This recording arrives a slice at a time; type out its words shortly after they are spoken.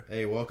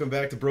Hey, welcome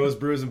back to Bros,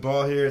 Brews And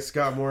Ball here.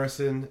 Scott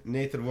Morrison,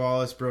 Nathan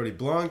Wallace, Brody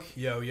Blanc.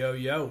 Yo, yo,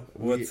 yo.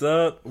 What's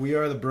up? We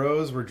are the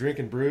Bros. We're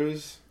drinking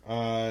brews.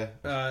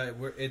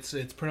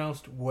 It's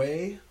pronounced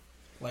way,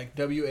 like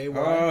W-A-Y.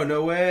 Oh,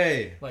 no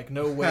way. Like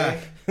no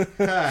way.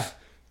 Get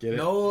it?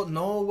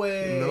 No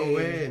way. No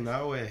way,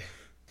 no way.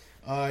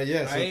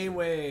 Yeah, so I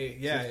way.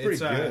 Yeah,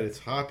 it's pretty good. It's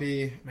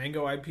hoppy.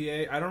 Mango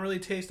IPA. I don't really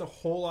taste a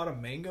whole lot of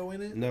mango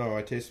in it. No,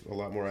 I taste a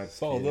lot more IPA.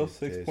 Solid though,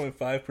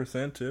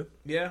 6.5% too.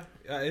 Yeah,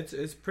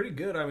 it's pretty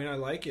good. I mean, I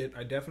like it.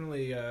 I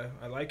definitely I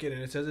like it,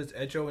 and it says it's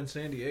Echo in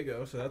San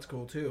Diego, so that's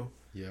cool too.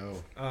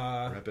 Yo,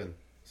 reppin'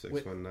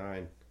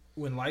 619.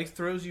 When life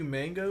throws you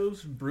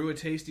mangoes, brew a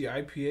tasty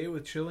IPA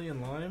with chili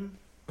and lime.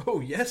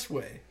 Oh, yes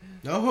way.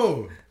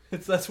 No.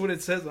 That's what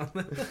it says on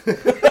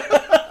that.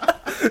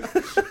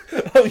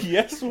 Oh,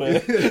 yes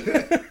way.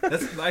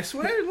 I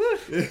swear, look.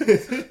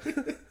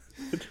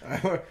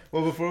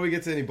 Well, before we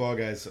get to any ball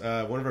guys,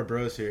 one of our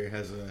bros here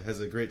has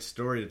a great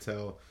story to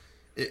tell.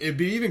 It'd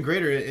be even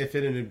greater if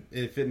it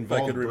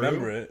involved. I could remember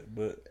brew. it,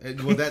 but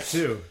Well, that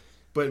too.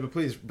 But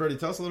please, Brody,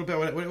 tell us a little bit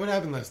what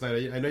happened last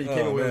night. I know you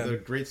came away with a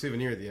great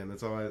souvenir at the end.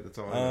 That's all I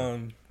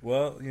know.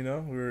 Well, we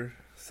were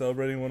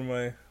celebrating one of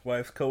my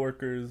wife's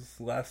coworkers'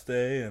 last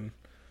day, and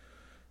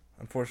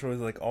unfortunately, it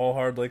was like all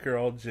hard liquor,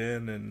 all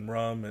gin and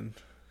rum, and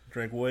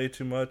drank way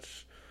too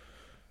much.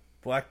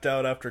 Blacked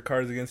out after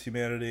Cards Against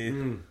Humanity.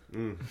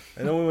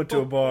 I know we went to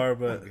a bar,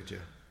 but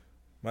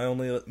my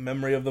only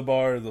memory of the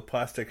bar is a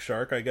plastic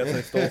shark I guess I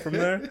stole from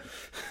there.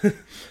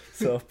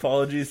 So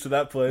apologies to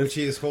that place. Which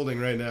he is holding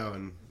right now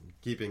and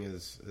keeping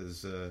as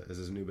his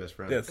new best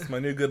friend. Yes, my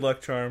new good luck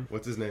charm.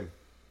 What's his name?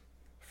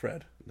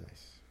 Fred.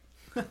 Nice.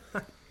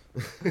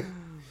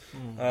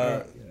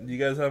 You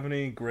guys have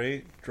any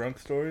great drunk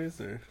stories?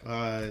 Or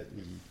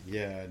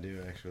Yeah, I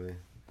do actually.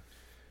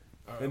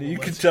 And you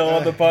can tell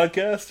on the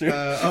podcast? Or?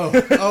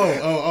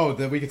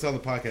 That we can tell on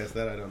the podcast.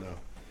 That I don't know.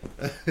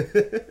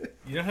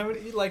 You don't have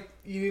any, like,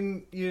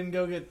 you didn't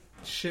go get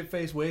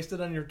shit-faced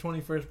wasted on your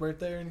 21st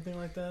birthday or anything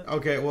like that?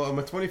 Okay, well, on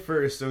my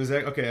 21st, it was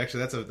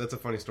actually that's a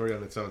funny story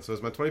on its own. So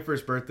it was my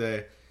 21st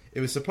birthday. It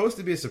was supposed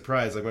to be a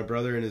surprise. Like my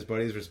brother and his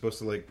buddies were supposed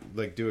to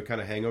like do a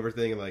kind of hangover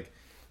thing and like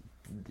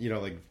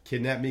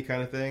kidnap me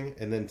kind of thing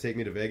and then take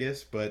me to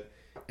Vegas, but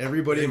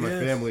everybody in my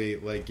family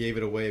like gave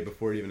it away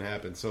before it even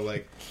happened. So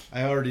like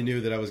I already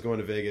knew that I was going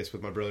to Vegas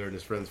with my brother and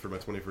his friends for my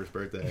 21st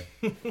birthday.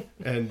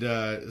 And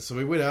so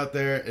we went out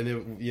there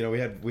and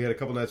we had a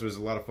couple nights. It was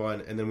a lot of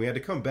fun, and then we had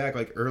to come back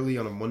like early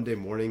on a Monday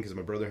morning because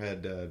my brother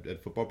had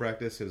football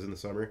practice. It was in the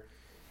summer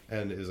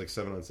and it was like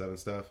 7-on-7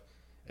 stuff.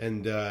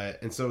 And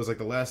so it was like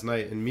the last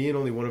night, and me and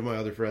only one of my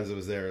other friends that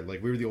was there,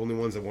 like we were the only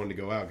ones that wanted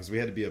to go out because we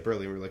had to be up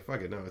early. And we were like,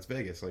 fuck it, no, it's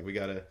Vegas. Like we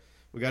gotta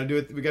do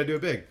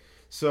it big.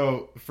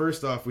 So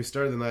first off, we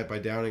started the night by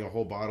downing a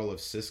whole bottle of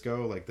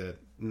Cisco, like that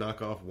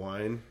knockoff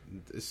wine.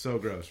 It's so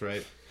gross,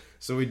 right?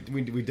 So we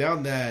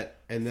downed that,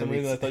 and then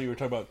I thought you were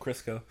talking about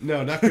Crisco.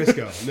 No, not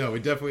Crisco. No, we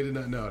definitely did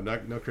not.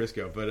 No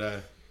Crisco.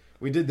 But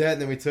we did that,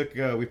 and then we took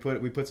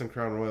we put some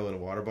Crown Royal in a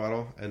water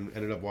bottle, and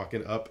ended up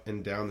walking up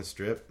and down the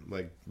strip,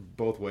 like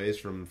both ways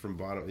from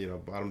bottom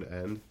to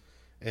end.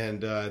 And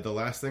the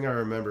last thing I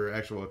remember,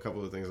 actually, a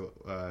couple of things.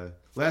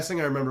 Last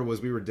thing I remember was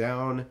we were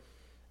down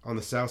on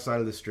the south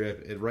side of the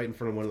strip, right in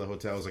front of one of the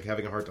hotels, like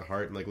having a heart to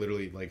heart and like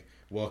literally like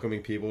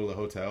welcoming people to the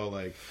hotel,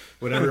 like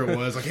whatever it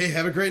was, like, hey,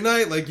 have a great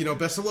night, like,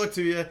 best of luck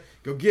to you,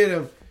 go get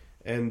him.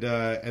 And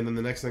then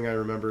the next thing I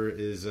remember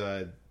is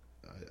I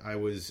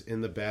was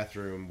in the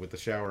bathroom with the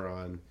shower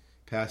on,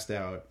 passed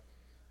out,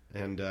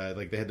 and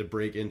like they had to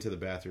break into the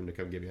bathroom to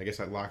come get me. I guess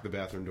I locked the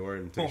bathroom door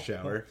and took a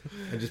shower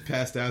and just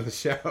passed out in the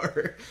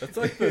shower. That's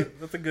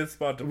that's a good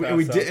spot to pass out.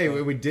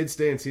 We did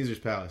stay in Caesar's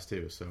Palace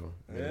too, so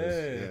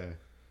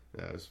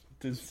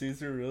Did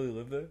Caesar really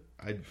live there?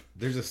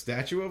 There's a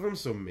statue of him,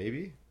 so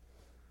maybe.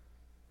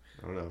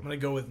 I don't know. I'm gonna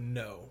go with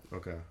no.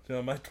 Okay.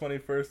 On my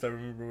 21st, I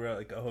remember we were at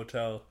like a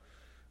hotel,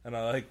 and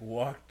I like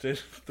walked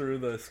it through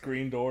the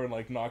screen door and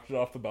like knocked it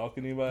off the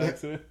balcony by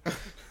accident.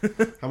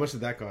 How much did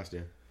that cost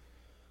you?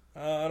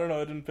 I don't know.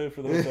 I didn't pay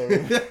for the hotel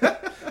room.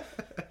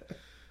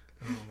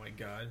 Oh my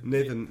god,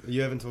 Nathan,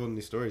 you haven't told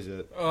any stories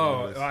yet.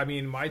 Oh, I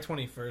mean, my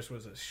 21st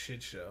was a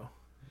shit show.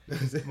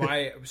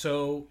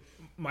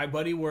 My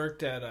buddy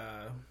worked at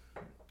I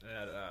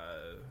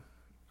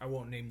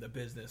won't name the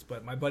business,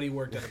 but my buddy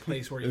worked at a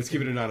place where let's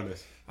keep it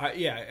anonymous.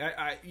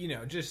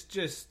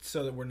 Just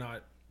so that we're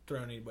not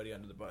throwing anybody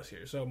under the bus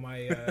here. So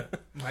my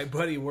my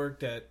buddy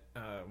worked at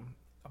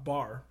a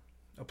bar,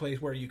 a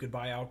place where you could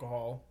buy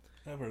alcohol.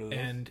 I've heard of those.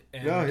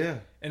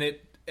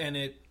 And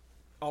it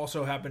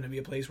also happened to be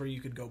a place where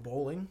you could go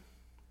bowling.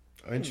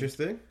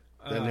 Interesting.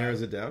 That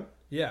narrows it down.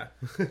 Yeah.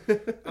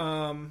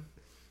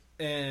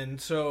 And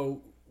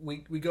so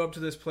we go up to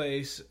this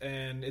place,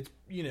 and it's,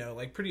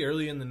 like pretty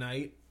early in the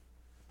night,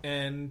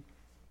 and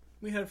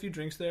we had a few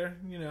drinks there,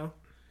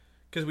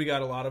 because we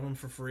got a lot of them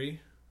for free,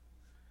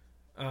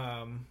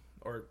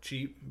 or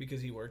cheap,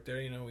 because he worked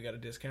there, we got a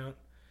discount.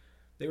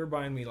 They were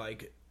buying me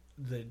like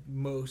the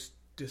most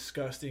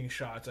disgusting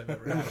shots I've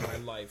ever had in my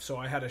life. So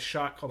I had a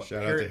shot called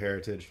Shout out to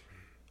Heritage.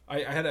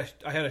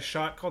 I had a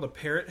shot called a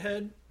Parrot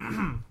Head.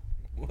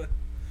 What?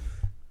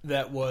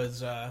 That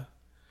was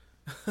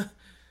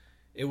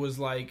it was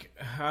like,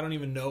 I don't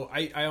even know.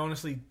 I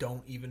honestly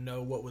don't even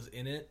know what was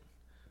in it.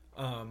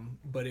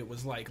 But it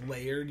was like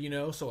layered, you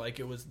know. So like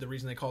it was, the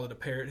reason they called it a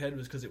Parrot Head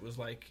was because it was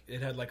like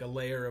it had like a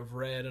layer of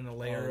red and a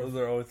layer of...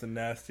 Those are always the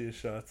nastiest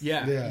shots.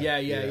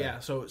 Yeah.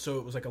 So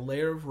it was like a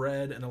layer of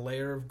red and a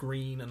layer of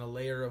green and a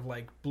layer of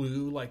like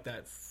blue, like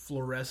that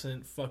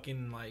fluorescent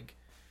fucking like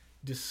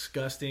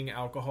disgusting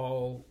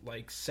alcohol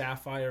like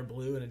sapphire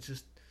blue, and it's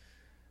just,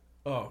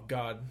 oh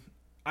god,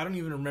 I don't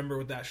even remember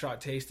what that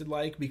shot tasted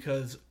like,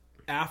 because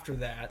after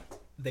that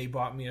they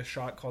bought me a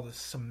shot called a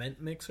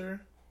cement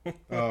mixer.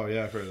 Oh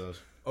yeah, I've heard of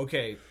those.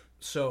 Okay,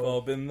 so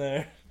All been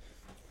there.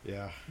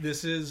 Yeah.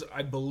 this is,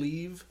 I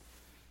believe,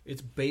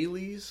 it's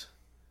Bailey's,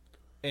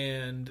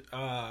 and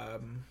I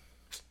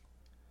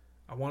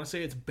want to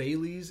say it's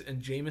Bailey's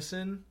and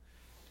Jameson,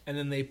 and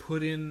then they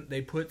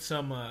put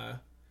some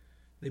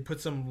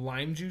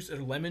lime juice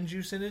or lemon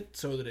juice in it,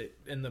 so that it,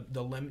 and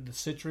the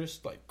citrus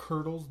like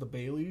curdles the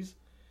Bailey's,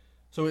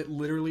 so it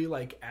literally,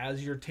 like,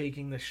 as you're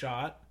taking the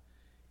shot,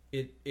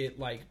 it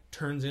like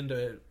turns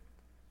into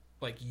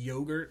like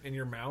yogurt in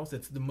your mouth.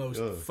 It's the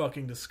most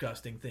fucking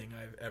disgusting thing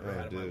I've ever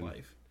had in my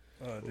life.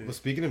 Oh, dude. Well,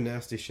 speaking of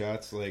nasty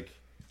shots, like,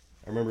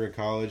 I remember in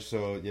college,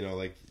 so, you know,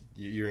 like,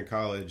 you're in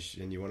college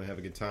and you want to have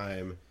a good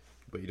time,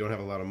 but you don't have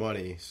a lot of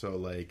money. So,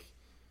 like,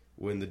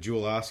 when the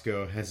Jewel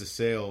Osco has a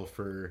sale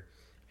for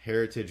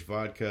Heritage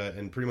vodka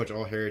and pretty much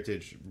all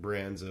Heritage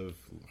brands of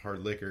hard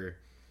liquor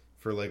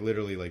for, like,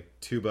 literally, like,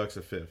 $2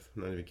 a fifth.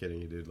 I'm not even kidding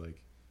you, dude. Like,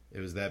 it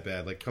was that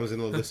bad. Like, comes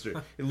in a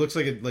Listerine. It looks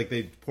like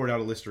they poured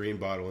out a Listerine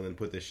bottle and then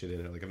put this shit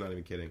in it. Like, I'm not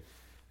even kidding.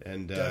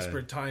 And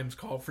Desperate times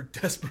call for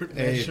desperate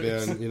hey,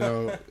 measures. man, you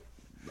know,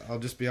 I'll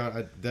just be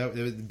honest.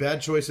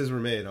 Bad choices were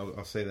made.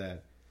 I'll say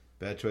that.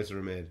 Bad choices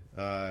were made.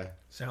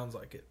 Sounds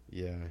like it.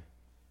 Yeah.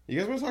 You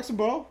guys want to talk some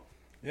ball?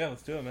 Yeah,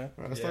 let's do it, man.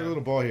 All right, let's talk a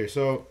little ball here.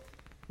 So,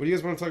 what do you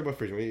guys want to talk about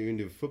first? You can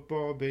do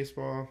football,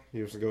 baseball?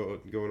 You just go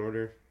in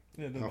order?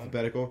 Yeah, doesn't matter.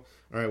 Alphabetical?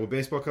 All right, well,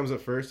 baseball comes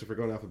up first if we're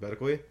going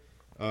alphabetically.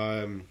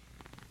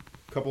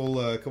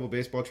 Couple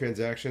baseball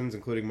transactions,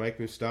 including Mike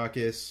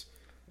Moustakas,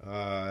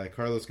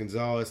 Carlos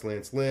Gonzalez,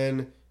 Lance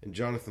Lynn, and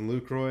Jonathan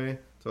Lucroy.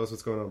 Tell us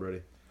what's going on,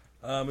 Brady.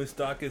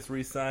 Moustakas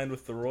re-signed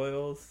with the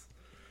Royals.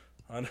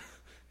 It's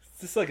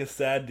just like a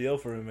sad deal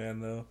for him, man,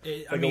 though.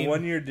 A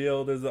 1-year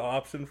deal. There's an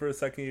option for a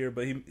second year,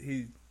 but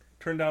he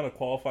turned down a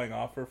qualifying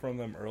offer from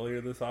them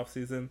earlier this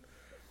offseason,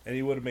 and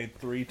he would have made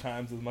 3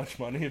 times as much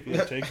money if he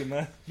had taken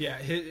that. Yeah,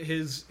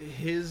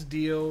 his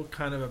deal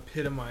kind of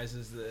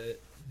epitomizes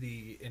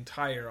the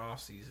entire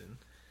offseason.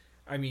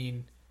 I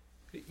mean,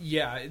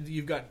 yeah,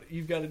 you've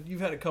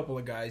had a couple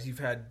of guys. You've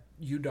had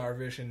Yu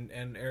Darvish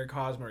and Eric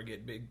Hosmer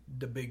get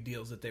the big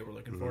deals that they were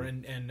looking for,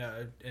 and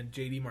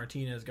JD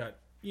Martinez got,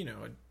 you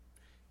know,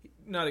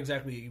 not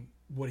exactly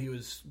what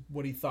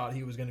he thought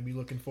he was going to be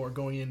looking for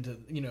going into,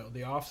 you know,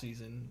 the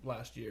offseason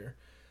last year,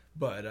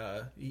 but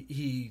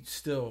he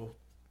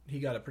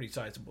got a pretty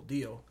sizable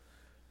deal.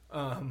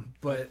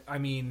 But I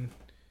mean,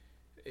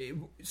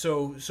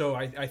 so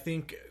I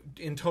think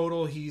in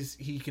total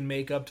he can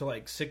make up to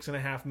like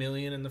 $6.5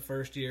 million in the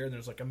first year, and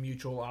there's like a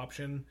mutual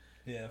option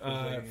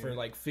for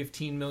like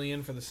 $15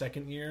 million for the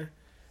second year.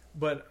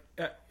 But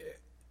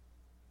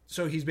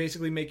so he's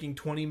basically making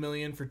 $20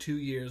 million for 2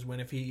 years, when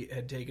if he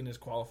had taken his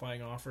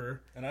qualifying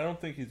offer. And I don't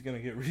think he's going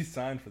to get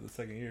re-signed for the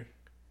second year.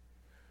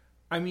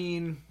 I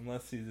mean,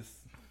 unless he just,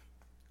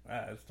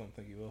 I just don't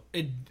think he will.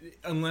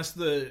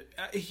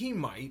 He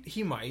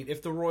might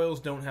if the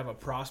Royals don't have a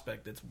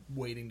prospect that's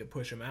waiting to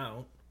push him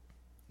out.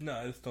 No,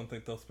 I just don't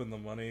think they'll spend the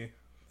money.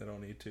 They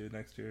don't need to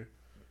next year.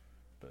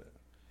 But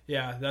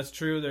yeah, that's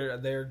true.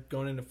 They're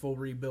going into full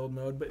rebuild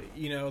mode, but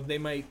you know, they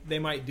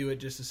might do it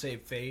just to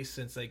save face,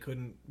 since they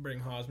couldn't bring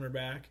Hosmer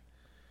back.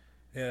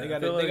 Yeah, they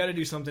got to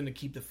do something to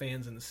keep the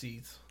fans in the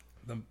seats.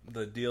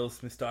 The deals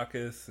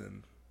Moustakas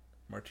and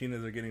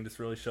Martinez are getting just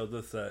really shows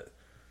us that,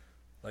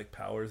 like,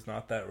 power's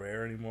not that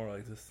rare anymore.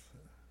 Like, just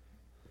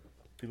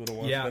people don't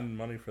want to spend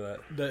money for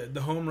that.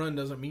 The home run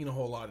doesn't mean a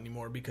whole lot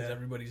anymore because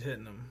everybody's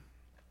hitting them.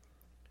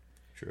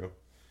 True.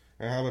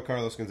 And how about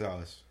Carlos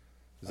Gonzalez?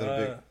 Is that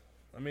a big?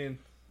 I mean,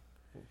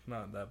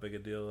 not that big a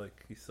deal.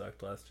 Like, he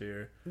sucked last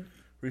year.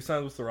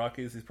 Re-signed with the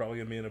Rockies. He's probably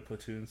gonna be in a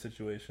platoon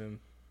situation.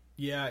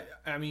 Yeah,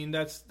 I mean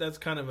that's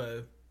kind of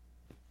a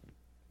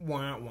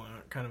wah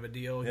kind of a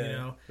deal, you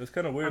know. It was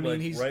kind of weird.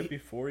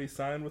 Before he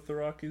signed with the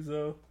Rockies,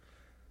 though,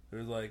 there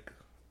was like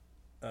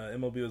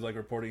MLB was like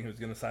reporting he was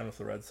going to sign with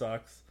the Red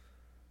Sox,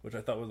 which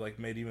I thought was like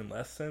made even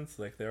less sense.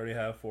 Like, they already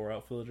have 4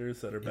 outfielders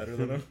that are better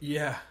than him.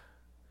 Yeah,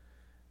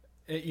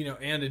 you know,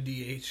 and a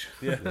DH.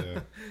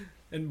 Yeah.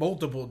 And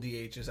multiple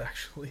DHs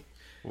actually.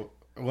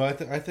 Well,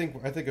 I think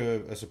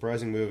a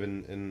surprising move,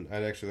 and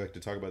I'd actually like to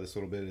talk about this a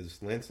little bit,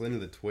 is Lance Lynn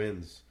and the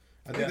Twins.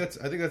 I think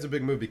that's a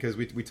big move, because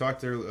we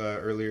talked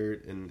earlier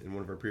in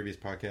one of our previous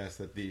podcasts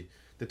that the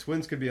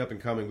Twins could be up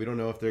and coming. We don't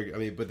know if they're. I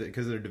mean, but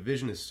because their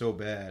division is so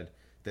bad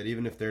that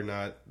even if they're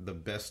not the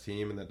best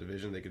team in that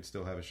division, they could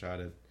still have a shot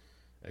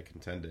at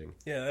contending.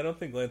 Yeah, I don't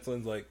think Lance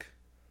Lynn's like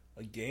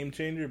a game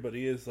changer, but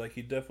he is like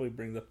he definitely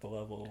brings up the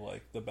level of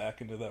like the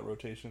back end of that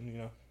rotation. You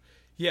know.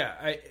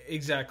 Yeah,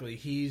 exactly.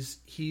 He's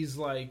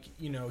like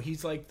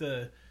he's like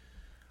the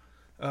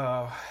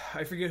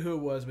I forget who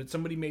it was, but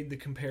somebody made the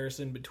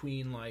comparison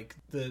between like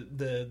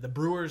the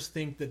Brewers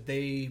think that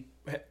they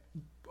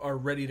are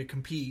ready to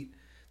compete.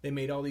 They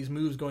made all these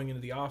moves going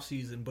into the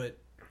offseason, but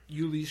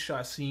Ulysses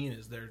Chassin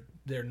is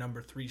their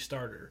number 3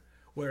 starter,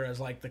 whereas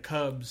like the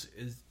Cubs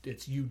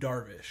it's Yu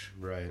Darvish.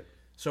 Right.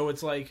 So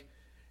it's like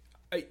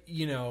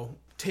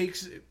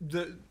takes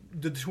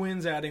the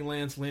Twins adding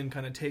Lance Lynn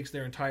kind of takes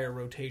their entire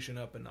rotation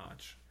up a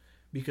notch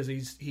because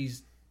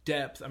he's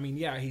depth. I mean,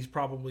 yeah, he's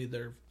probably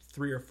their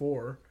 3 or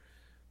 4,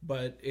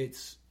 but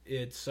it's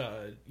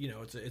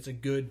a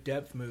good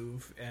depth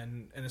move,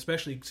 and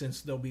especially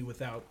since they'll be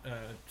without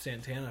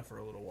Santana for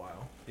a little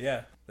while.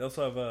 Yeah, they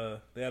also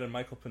have they added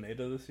Michael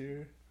Pineda this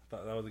year. I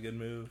thought that was a good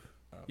move.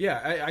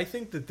 Yeah, I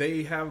think that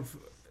they have.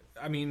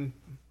 I mean,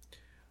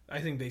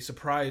 I think they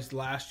surprised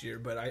last year,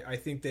 but I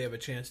think they have a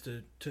chance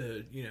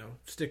to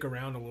stick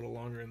around a little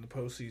longer in the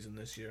postseason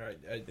this year.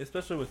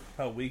 Especially with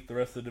how weak the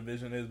rest of the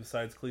division is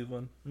besides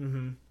Cleveland.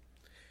 Mm-hmm.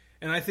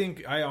 And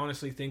I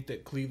honestly think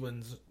that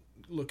Cleveland's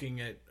looking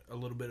at a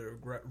little bit of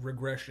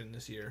regression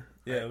this year.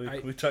 Yeah,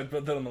 we talked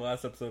about that on the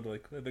last episode.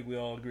 Like, I think we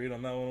all agreed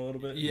on that one a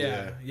little bit.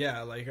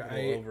 Yeah. Like a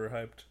little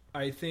overhyped.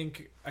 I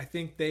think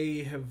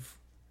they have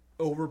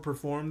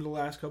overperformed the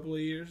last couple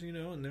of years,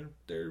 and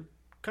they're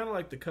kind of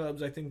like the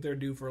Cubs. I think they're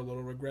due for a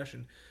little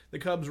regression. The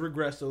Cubs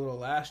regressed a little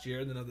last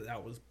year, and then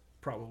that was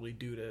probably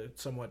due to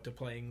somewhat to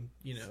playing,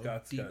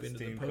 Scott's deep got into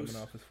steam the post.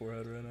 coming off his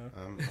forehead right now.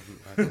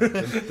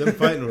 Them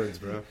fighting words,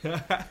 bro.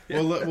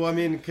 Well, I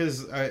mean,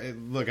 because I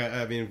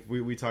mean,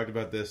 we talked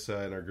about this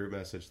in our group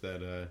message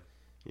that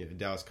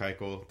Dallas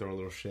Keuchel throwing a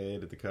little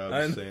shade at the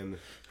Cubs, saying,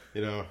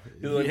 he's like,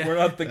 we're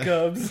not the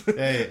Cubs.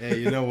 hey,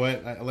 you know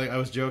what? I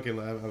was joking,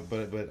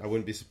 but I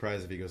wouldn't be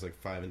surprised if he goes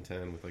like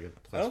 5-10 with like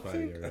a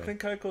 +5 ERA. I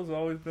think Keuchel's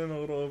always been a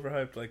little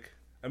overhyped. Like,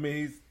 I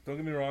mean, don't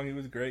get me wrong, he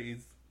was great. He's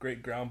a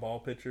great ground ball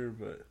pitcher,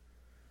 but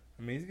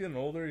I mean, he's getting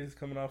older. He's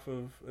coming off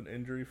of an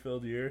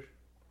injury-filled year.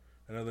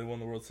 I know they won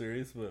the World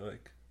Series, but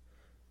like,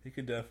 he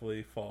could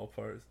definitely fall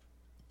apart.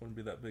 Wouldn't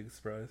be that big a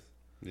surprise.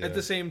 Yeah. At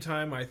the same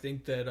time, I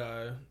think that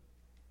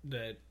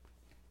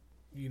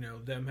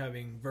them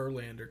having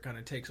Verlander kind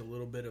of takes a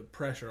little bit of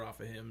pressure off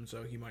of him,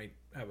 so he might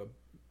have a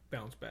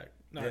bounce back.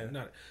 I don't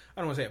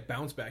want to say a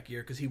bounce back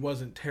year because he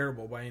wasn't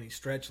terrible by any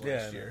stretch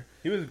last year.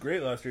 He was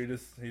great last year.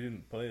 He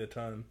didn't play a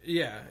ton.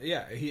 Yeah.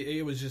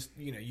 It was just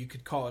you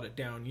could call it a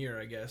down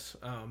year, I guess.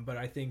 But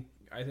I think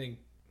I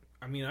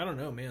mean I don't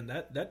know, man.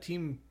 That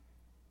team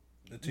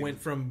went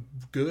from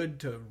good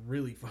to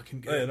really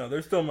fucking good. Oh, yeah, no,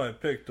 they're still my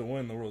pick to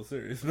win the World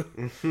Series.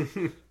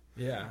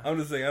 Yeah, I'm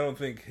just saying I don't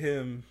think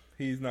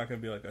he's not going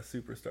to be like a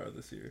superstar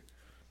this year.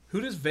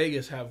 Who does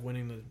Vegas have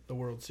winning the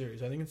World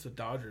Series? I think it's the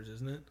Dodgers,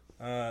 isn't it?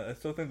 I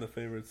still think the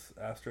favorite's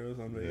Astros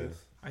on Vegas.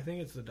 I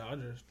think it's the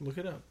Dodgers. Look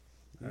it up.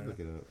 Look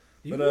it up.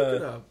 Look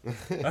it up.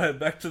 All right,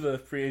 back to the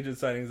free agent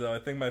signings, though. I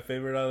think my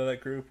favorite out of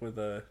that group with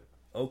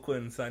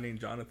Oakland signing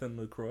Jonathan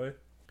Lucroy.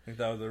 I think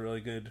that was a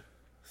really good,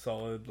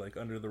 solid, like,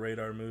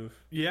 under-the-radar move.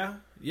 Yeah.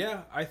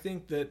 I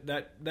think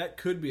that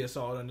could be a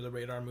solid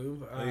under-the-radar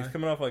move. He's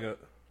coming off, like,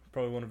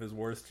 probably one of his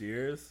worst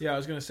years. Yeah, I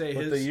was going to say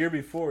but the year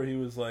before, he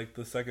was, like,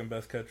 the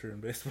second-best catcher in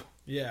baseball.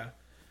 Yeah.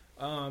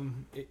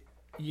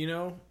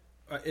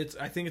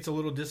 I think it's a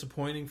little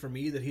disappointing for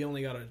me that he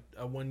only got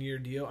a 1-year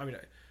deal. I mean,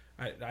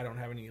 I don't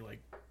have any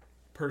like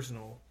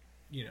personal,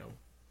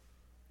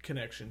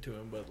 connection to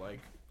him, but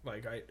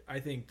I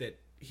think that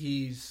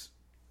he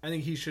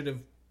should have,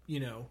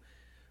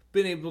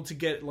 been able to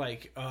get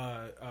like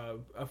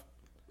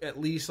at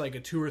least like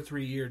a 2 or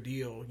 3 year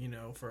deal,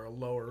 for a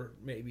lower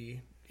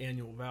maybe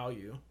annual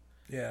value.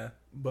 Yeah.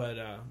 But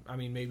I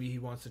mean, maybe he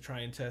wants to try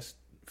and test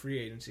free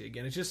agency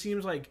again. It just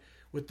seems like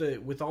with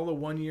all the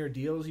 1-year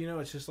deals,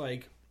 it's just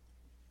like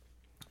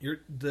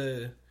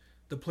the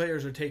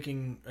players are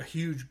taking a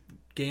huge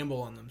gamble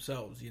on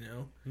themselves,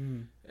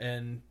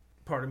 and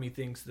part of me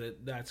thinks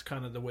that that's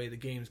kind of the way the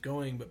game's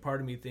going, but part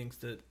of me thinks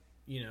that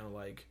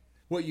like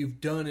what you've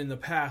done in the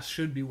past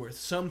should be worth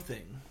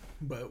something,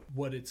 but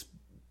what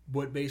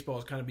baseball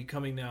is kind of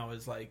becoming now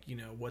is like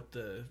what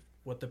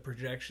the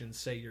projections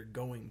say you're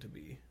going to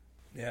be.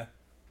 Yeah.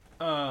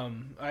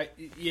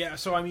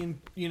 So I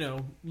mean,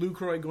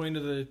 Lucroy going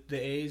to the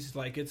A's,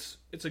 like it's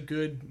a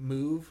good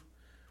move.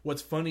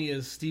 What's funny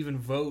is Stephen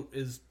Vogt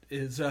is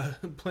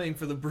playing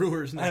for the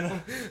Brewers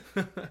now,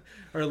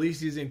 or at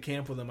least he's in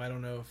camp with them. I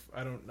don't know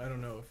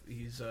if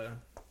he's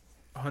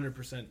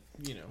 100%.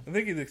 I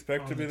think he's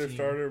expected to be their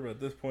starter, but at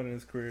this point in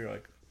his career,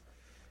 like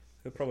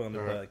he'll probably only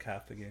play like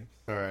half the games.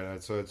 All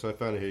right. So I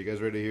found it here. You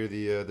guys ready to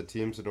hear the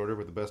teams in order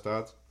with the best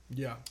odds?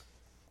 Yeah.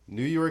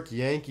 New York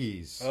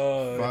Yankees,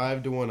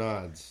 5-1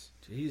 odds.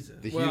 Jesus.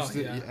 The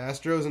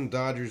Astros and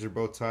Dodgers are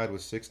both tied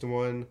with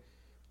 6-1.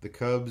 The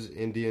Cubs,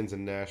 Indians,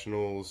 and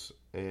Nationals,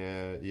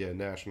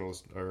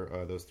 Nationals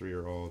are those three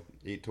are all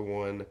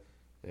 8-1,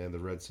 and the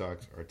Red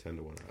Sox are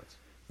 10-1 odds.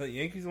 The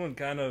Yankees one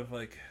kind of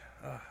like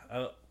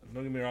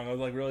don't get me wrong, I was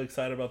like really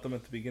excited about them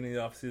at the beginning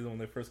of the offseason when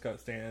they first got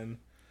Stanton.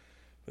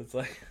 But it's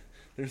like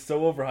they're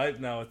so overhyped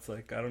now. It's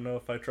like I don't know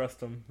if I trust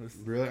them.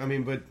 Really?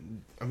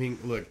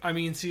 Look.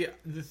 See,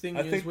 the thing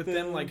is with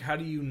them, like, how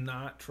do you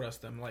not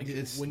trust them? Like,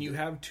 when you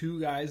have two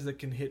guys that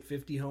can hit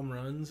 50 home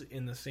runs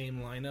in the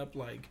same lineup,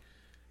 like,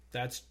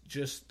 that's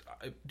just,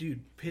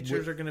 dude.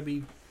 Pitchers are gonna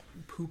be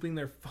pooping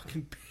their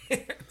fucking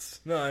pants.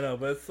 No, I know,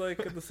 but it's like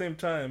at the same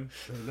time.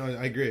 No,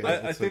 I agree.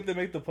 I think they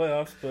make the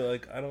playoffs, but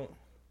like I'm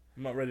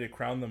not ready to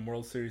crown them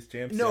World Series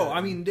champs. No, yet.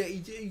 I mean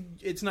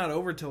it's not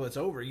over till it's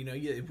over. You know,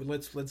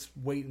 let's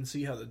wait and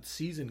see how the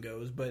season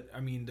goes. But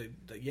I mean,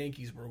 the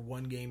Yankees were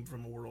one game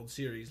from a World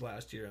Series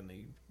last year, and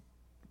they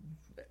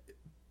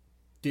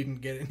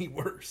didn't get any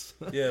worse.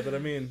 Yeah, but I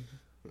mean,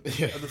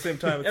 at the same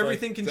time, it's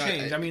everything can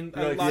change. I mean,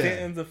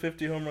 Stanton's a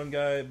 50 home run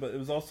guy, but it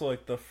was also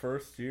like the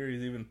first year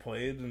he's even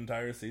played the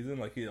entire season.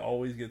 Like he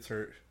always gets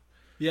hurt.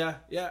 Yeah.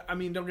 I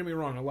mean, don't get me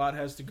wrong. A lot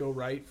has to go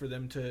right for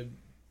them to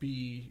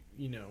be,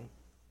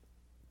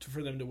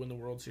 for them to win the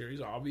World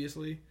Series.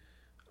 Obviously,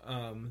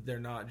 they're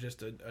not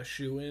just a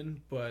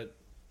shoo-in. But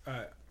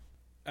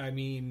I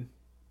mean,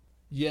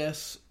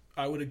 yes,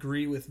 I would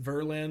agree with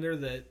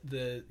Verlander that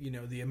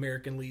the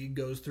American League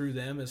goes through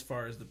them as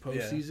far as the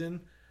postseason. Yeah.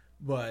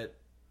 But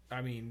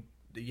I mean,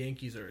 the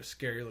Yankees are a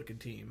scary looking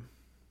team.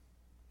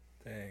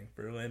 Dang,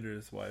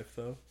 Verlander's wife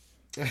though.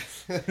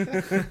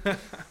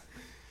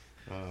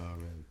 Oh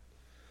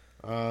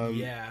man.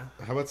 Yeah.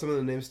 How about some of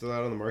the names still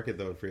out on the market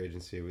though in free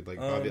agency? With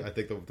I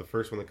think the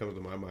first one that comes to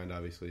my mind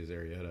obviously is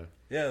Arrieta.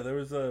 Yeah, there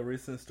was a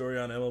recent story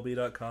on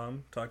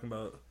MLB.com talking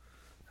about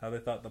how they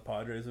thought the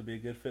Padres would be a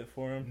good fit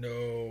for him.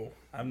 No,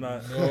 I'm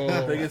not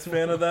the biggest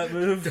fan of that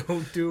move.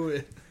 Don't do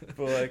it.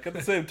 But like at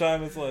the same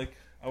time, it's like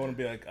I wouldn't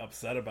be like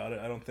upset about it.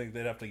 I don't think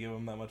they'd have to give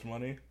him that much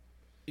money.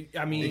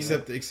 I mean,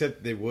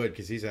 except they would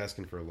because he's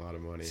asking for a lot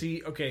of money.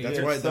 See, okay, that's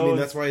why. So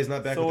that's why he's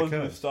not back with the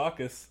Cubs.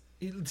 Moustakas.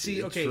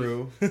 See, okay,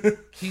 true.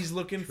 He's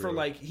looking for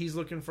like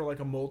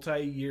a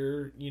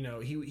multi-year.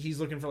 He's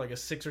looking for like a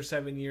 6 or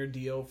 7 year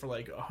deal for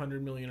like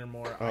 $100 million or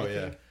more.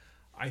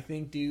 I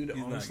think, dude,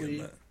 he's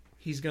honestly,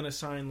 he's gonna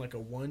sign like a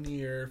 1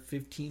 year,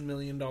 $15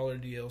 million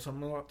deal,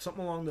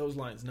 something along those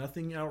lines.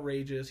 Nothing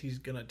outrageous. He's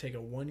gonna take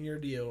a 1 year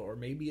deal or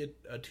maybe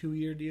a 2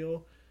 year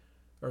deal,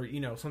 or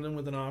something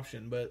with an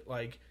option. But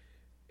like,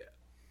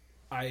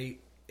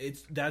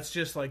 that's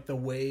just like the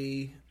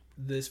way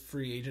this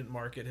free agent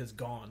market has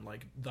gone.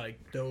 Like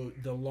the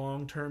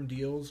long term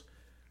deals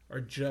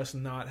are just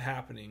not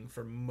happening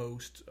for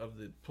most of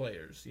the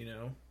players.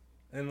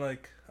 And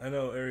like I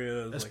know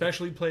Arrieta,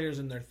 especially like players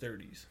in their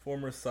 30s,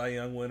 former Cy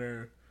Young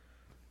winner.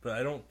 But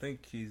I don't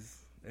think he's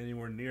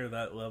anywhere near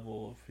that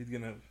level. If he's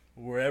gonna,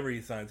 wherever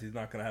he signs, he's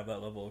not gonna have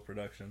that level of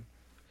production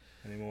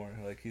anymore.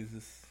 Like he's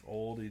just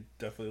old. He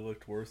definitely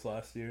looked worse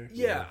last year.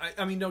 Yeah,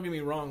 I mean, don't get me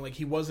wrong. Like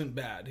he wasn't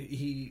bad.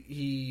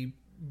 He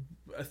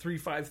a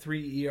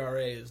 3.53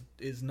 ERA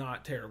is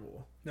not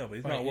terrible. No, but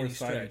he's not worth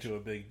signing to a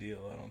big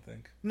deal. I don't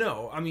think.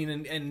 No, I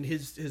mean, and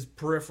his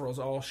peripherals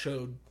all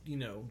showed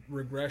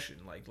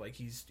regression. Like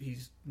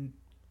he's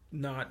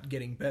not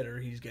getting better.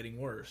 He's getting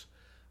worse.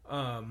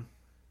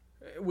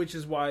 Which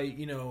is why,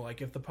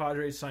 like if the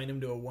Padres signed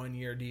him to a 1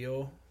 year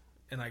deal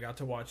and I got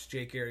to watch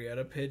Jake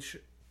Arrieta pitch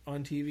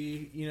on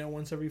TV,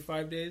 once every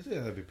 5 days. Yeah,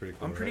 that'd be pretty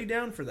cool. I'm pretty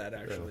down for that,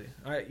 actually.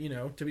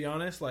 Yeah. To be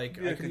honest,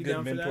 like I could be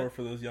down for that. A good mentor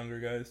for those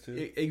younger guys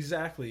too.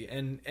 Exactly.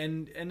 And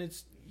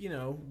it's,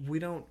 we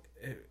don't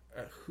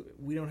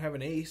have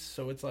an ace,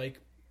 so it's like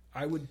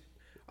I would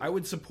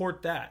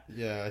support that.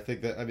 Yeah, I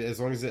think that, I mean,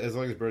 as long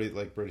as Brody,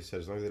 like Brody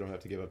said, as long as they don't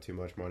have to give up too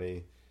much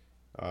money.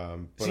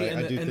 But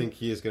I do think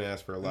he is going to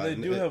ask for a lot. They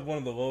do have one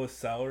of the lowest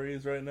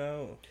salaries right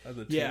now as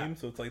a team,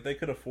 so it's like they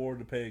could afford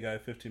to pay a guy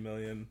 $50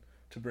 million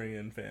to bring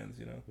in fans.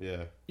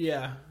 Yeah.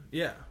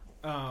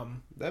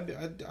 That'd be.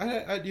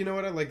 I you know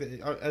what, I like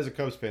that as a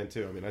Cubs fan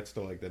too. I mean, I'd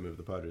still like that move.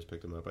 The Padres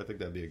picked him up. I think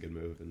that'd be a good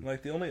move. And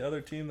like the only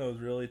other team that was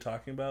really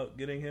talking about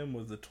getting him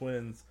was the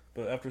Twins.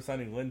 But after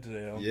signing Lynn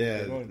today, I don't think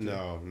they're going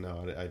to.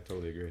 No, I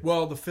totally agree.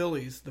 Well, the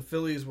Phillies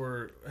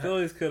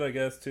could, I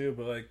guess, too,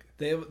 but like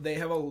they're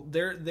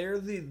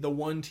the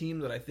one team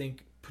that I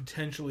think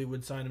potentially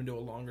would sign him to a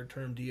longer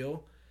term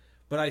deal,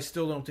 but I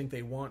still don't think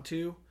they want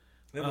to.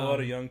 They have a lot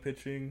of young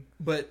pitching,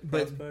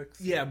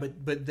 prospects. Yeah,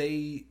 but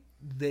they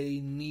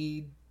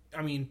need.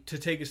 I mean, to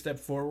take a step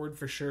forward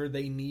for sure,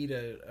 they need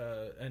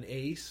an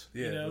ace.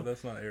 Yeah, but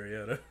that's not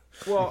Arrieta.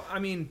 Well, I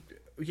mean,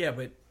 yeah,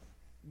 but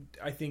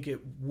I think he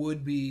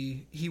would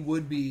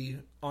be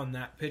on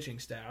that pitching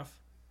staff.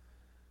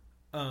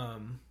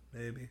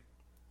 Maybe.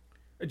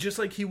 Just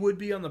like he would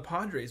be on the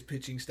Padres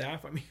pitching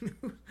staff. I mean,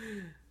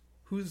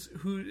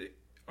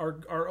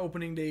 our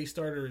opening day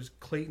starter is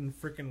Clayton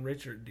frickin'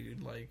 Richard,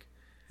 dude. Like,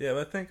 yeah,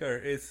 but I think our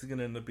ace is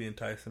gonna end up being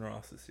Tyson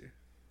Ross this year.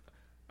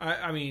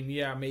 I mean,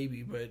 yeah,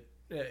 maybe, but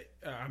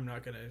I'm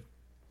not gonna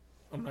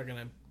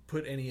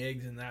put any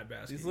eggs in that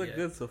basket. He's looked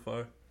good so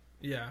far.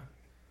 Yeah.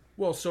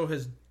 Well, so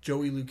has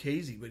Joey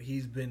Lucchese, but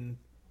he's going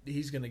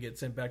to get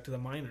sent back to the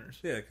minors.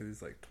 Yeah, because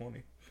he's like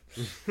 20.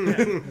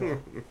 Yeah.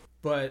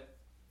 But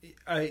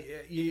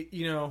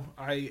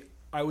I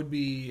would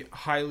be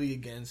highly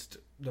against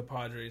the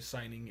Padres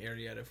signing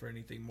Arrieta for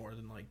anything more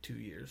than like 2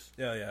 years.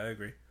 Yeah, I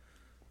agree.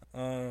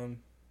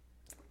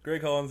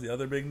 Greg Holland's the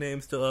other big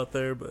name still out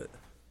there, but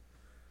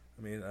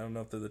I mean, I don't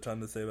know if there's a ton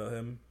to say about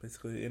him.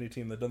 Basically, any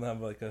team that doesn't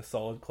have like a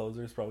solid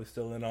closer is probably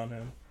still in on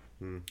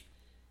him.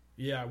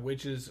 Yeah,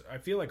 which is, I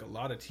feel like a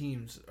lot of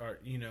teams are,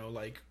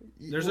 like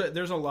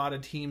there's a lot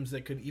of teams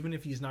that could, even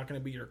if he's not going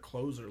to be your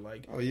closer,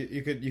 like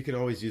you can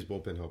always use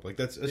bullpen help. Like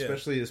that's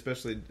especially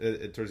towards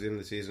the end of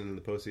the season and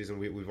the postseason,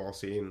 we've all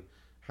seen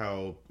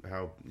how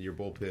your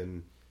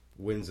bullpen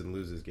wins and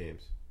loses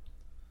games.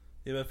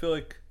 Yeah, but I feel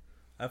like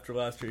after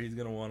last year, he's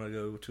going to want to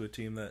go to a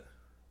team that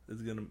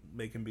is going to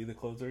make him be the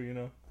closer.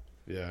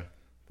 Yeah.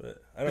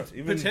 But I don't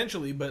even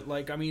potentially, but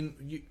like I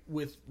mean,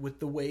 with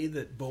the way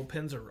that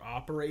bullpens are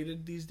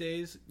operated these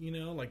days,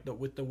 like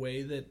with the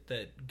way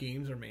that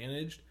games are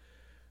managed,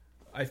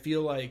 I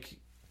feel like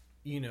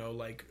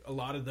like a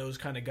lot of those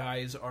kind of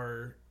guys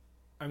are.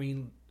 I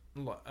mean,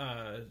 a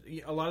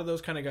lot of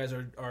those kind of guys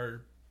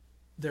are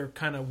they're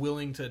kind of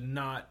willing to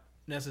not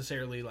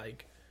necessarily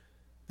like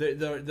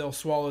they'll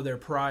swallow their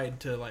pride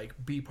to like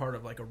be part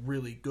of like a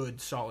really good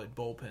solid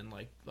bullpen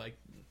like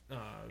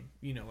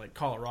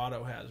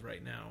Colorado has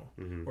right now,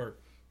 or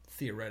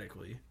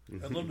theoretically.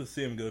 I'd love to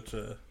see him go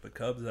to the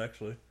Cubs,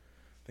 actually.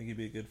 I think he'd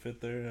be a good fit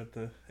there at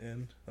the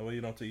end. That way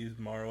you don't have to use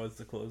Morrow as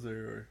the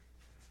closer.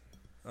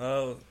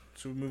 Should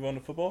we move on to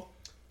football?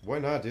 Why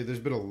not, dude? There's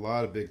been a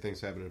lot of big things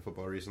happening in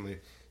football recently.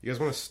 You guys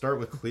want to start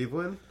with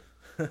Cleveland?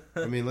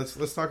 I mean,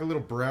 let's talk a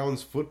little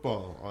Browns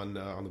football on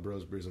the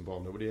Brews And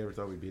Ball. Nobody ever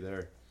thought we'd be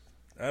there.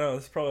 I don't know.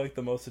 This is probably like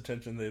the most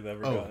attention they've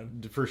ever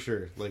gotten. For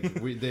sure. Like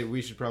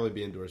we should probably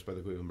be endorsed by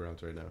the Cleveland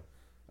Browns right now.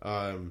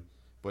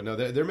 But no,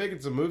 they're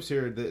making some moves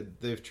here.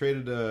 They've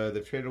traded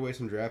away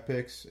some draft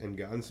picks and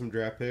gotten some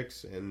draft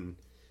picks and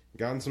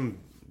gotten some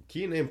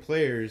key name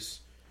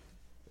players.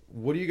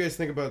 What do you guys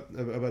think about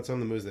some of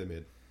the moves they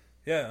made?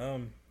 Yeah,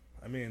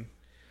 I mean,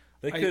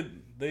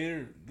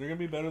 they're gonna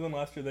be better than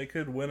last year. They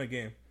could win a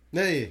game.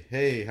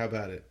 Hey, how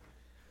about it?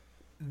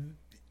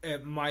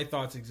 My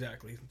thoughts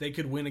exactly. They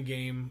could win a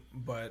game,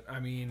 but I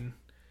mean,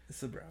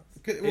 it's the Browns.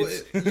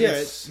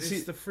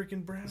 It's the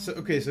freaking Browns.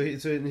 So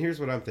here's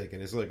what I'm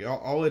thinking: is look,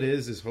 all it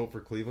is hope for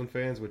Cleveland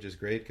fans, which is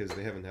great because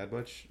they haven't had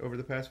much over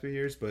the past few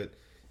years. But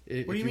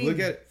what do you mean? Look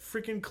at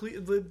freaking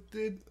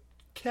the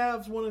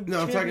Cavs won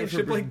a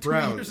championship like 2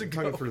 years ago.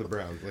 I'm talking for the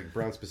Browns, like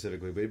Browns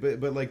specifically.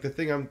 But like the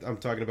thing I'm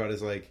talking about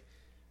is like,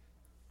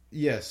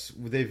 yes,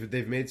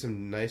 they've made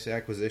some nice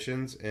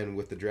acquisitions, and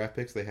with the draft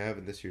picks they have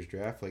in this year's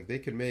draft, like they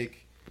can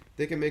make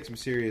some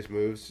serious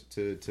moves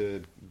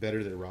to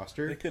better their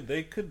roster.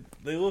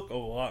 They look a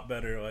lot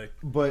better. Like,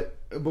 but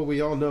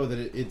we all know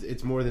that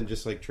it's more than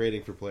just like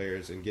trading for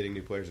players and getting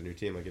new players on your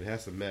team. Like it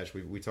has to mesh.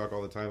 We talk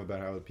all the time about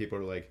how people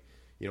are like,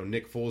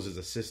 Nick Foles is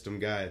a system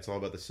guy. It's all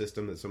about the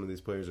system that some of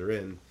these players are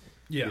in.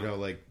 Yeah.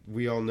 Like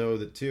we all know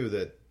that too,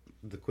 that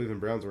the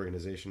Cleveland Browns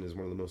organization is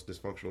one of the most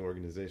dysfunctional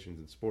organizations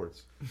in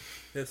sports.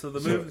 Yeah, so the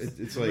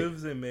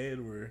moves they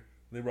made were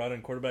they brought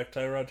in quarterback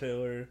Tyrod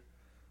Taylor,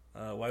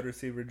 wide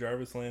receiver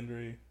Jarvis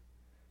Landry,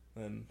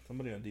 and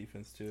somebody on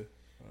defense too.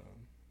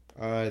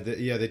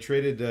 They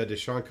traded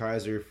Deshaun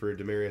Kaiser for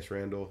Demarius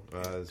Randall.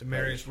 That's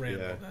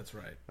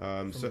right.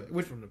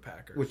 From the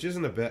Packers, which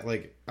isn't a bet.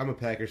 Like I'm a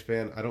Packers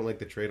fan. I don't like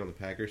the trade on the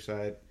Packers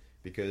side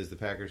because the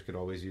Packers could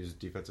always use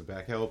defensive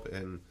back help,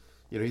 and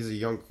he's a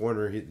young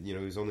corner.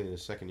 He's only in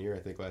his second year, I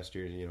think, last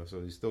year.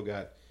 So he's still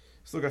got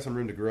some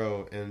room to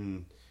grow.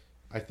 And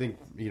I think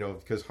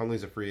because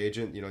Hundley's a free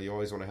agent, you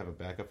always want to have a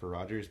backup for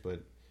Rodgers.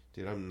 But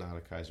dude, I'm not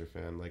a Kaiser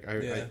fan. Like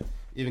I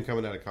even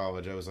coming out of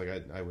college, I was like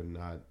I would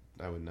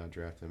not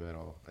draft him at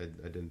all. I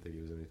didn't think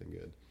he was anything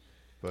good.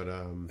 But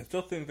I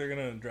still think they're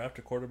gonna draft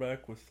a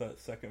quarterback with that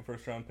second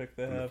first round pick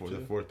they have.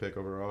 The fourth pick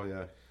overall.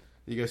 Yeah,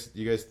 you guys.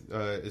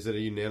 Is it a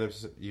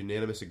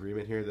unanimous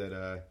agreement here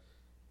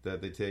that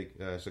they take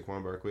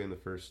Saquon Barkley in the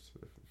first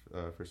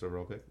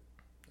overall pick?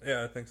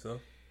 Yeah, I think so.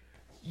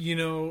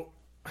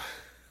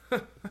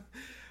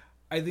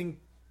 I think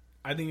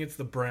it's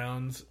the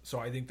Browns, so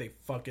I think they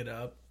fuck it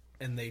up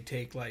and they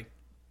take like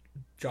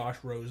Josh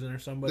Rosen or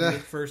somebody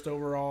at first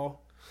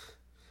overall.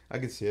 I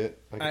could see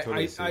it. I could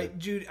totally see it.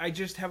 Dude, I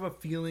just have a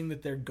feeling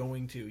that they're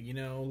going to.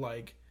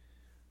 Like,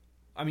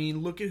 I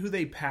mean, look at who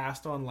they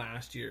passed on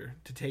last year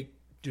to take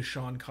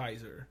Deshaun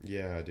Kaiser.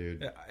 Yeah,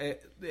 dude.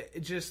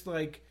 It just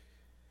like.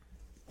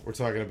 We're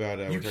talking about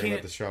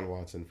Deshaun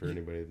Watson for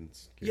anybody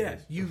that's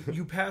curious. Yeah,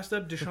 you passed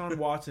up Deshaun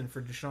Watson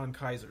for Deshaun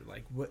Kaiser.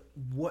 Like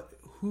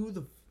who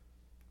the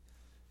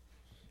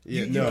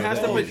Yeah, you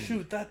passed up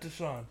shoot that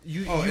Deshaun.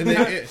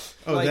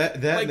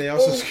 And they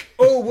also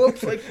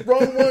whoops, like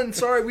wrong one.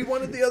 Sorry, we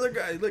wanted the other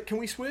guy. Like, can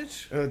we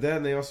switch? That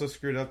and they also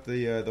screwed up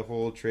the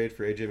whole trade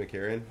for AJ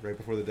McCarron right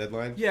before the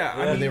deadline. Yeah, I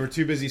mean, mean, they were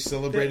too busy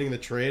celebrating the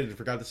trade and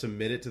forgot to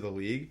submit it to the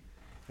league.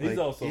 He's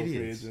also a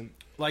free agent.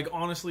 Like,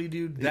 honestly,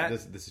 dude,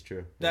 this is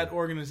true. That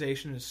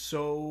organization is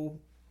so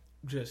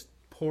just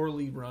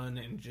poorly run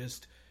and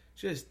just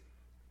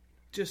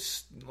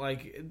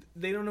like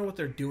they don't know what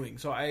they're doing.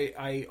 So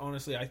I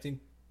honestly, I think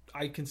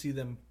I can see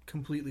them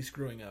completely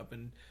screwing up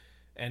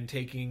and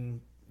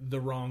taking the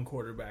wrong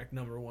quarterback,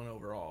 number 1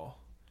 overall.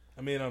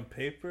 I mean, on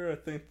paper, I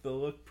think they'll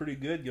look pretty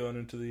good going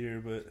into the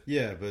year, but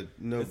Yeah, but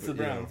no, it's the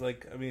Browns.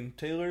 Like, I mean,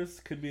 Taylor's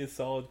could be a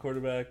solid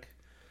quarterback.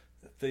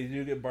 If they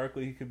do get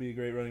Barkley, he could be a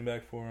great running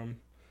back for them.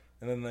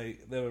 And then they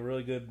have a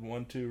really good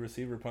 1-2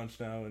 receiver punch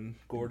now in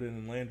Gordon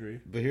and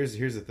Landry. But here's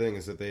the thing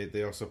is that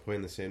they also play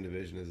in the same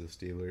division as the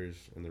Steelers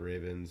and the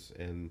Ravens,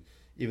 and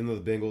even though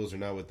the Bengals are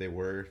not what they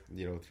were,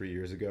 3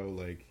 years ago,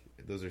 like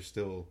those are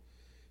still,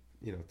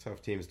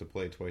 tough teams to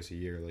play twice a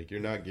year. Like you're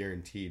not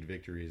guaranteed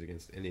victories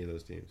against any of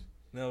those teams.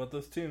 No, but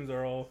those teams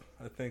are all,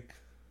 I think,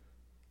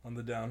 on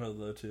the downhill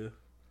though too.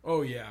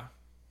 Oh yeah.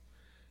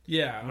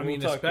 Yeah, I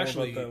mean, we'll talk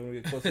especially more about that when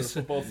we get closer to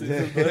football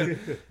season.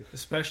 But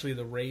especially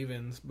the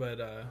Ravens, but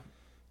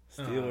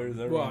Steelers,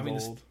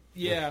 everyone's old.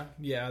 Yeah,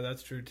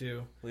 that's true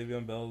too.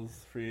 Le'Veon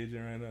Bell's free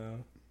agent right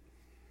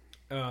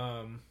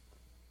now.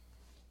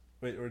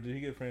 Wait, or did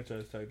he get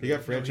franchise tagged? He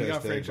got franchise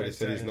tagged, but he franchise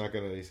said he's tagged. not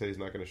gonna. He said he's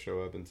not gonna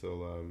show up until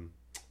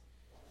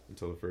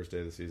the first day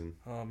of the season.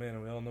 Oh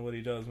man, we all know what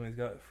he does when he's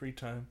got free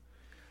time.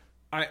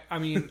 I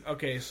mean,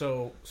 okay,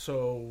 so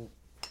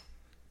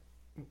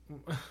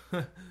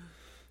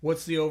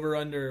what's the over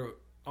under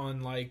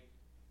on like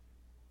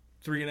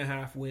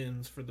 3.5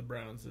 wins for the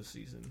Browns this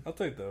season? I'll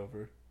take the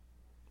over.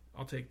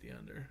 I'll take the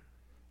under.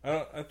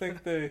 I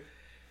think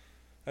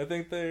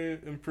they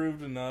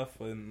improved enough,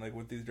 and like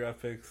with these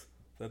draft picks,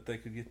 that they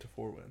could get to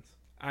 4 wins.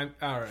 I'm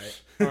all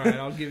right.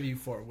 I'll give you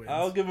 4 wins.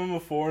 I'll give them a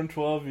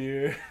 4-12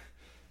 year.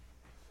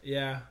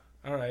 Yeah.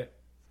 All right.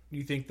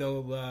 You think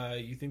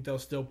they'll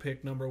still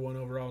pick number 1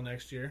 overall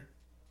next year?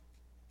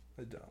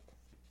 I don't.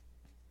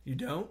 You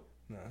don't?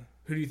 No.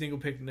 Who do you think will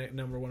pick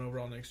number 1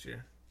 overall next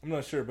year? I'm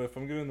not sure, but if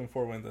I'm giving them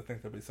 4 wins, I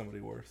think there'll be somebody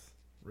worse.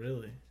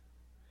 Really?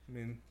 I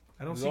mean,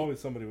 I don't there's see always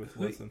somebody with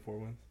less than 4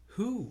 wins.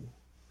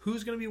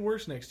 Who's going to be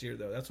worse next year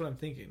though? That's what I'm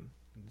thinking.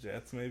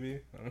 Jets, maybe.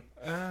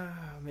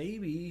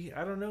 Maybe.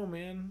 I don't know,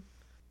 man.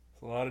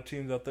 There's a lot of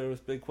teams out there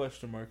with big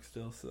question marks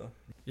still. So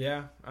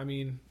Yeah, I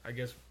mean, I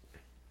guess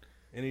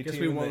any Guess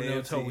team we in won't the know AFC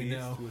until we East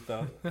know.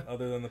 without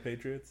other than the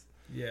Patriots,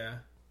 yeah.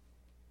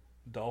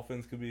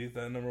 Dolphins could be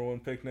that number 1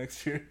 pick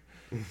next year.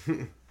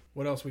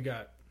 What else we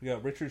got? We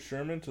got Richard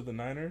Sherman to the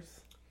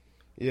Niners.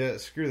 Yeah,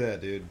 screw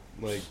that, dude.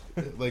 Like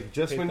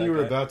just Hate when that you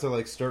were guy. about to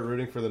like start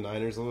rooting for the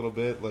Niners a little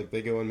bit, like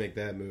they go and make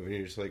that move, and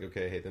you're just like,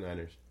 okay, I hate the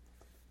Niners.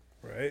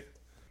 Right.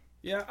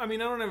 Yeah, I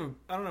mean, I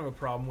don't have a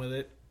problem with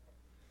it.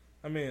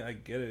 I mean, I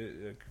get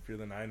it if you're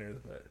the Niners,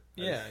 but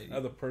Yeah.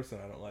 as a person,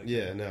 I don't like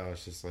Yeah, it. no,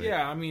 it's just like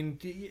Yeah, I mean,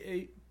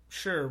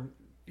 sure,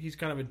 he's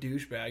kind of a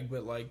douchebag,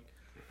 but like,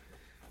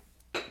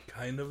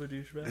 Kind of a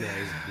douchebag. no, he's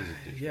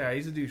a douche. yeah,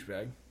 he's a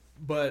douchebag.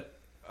 But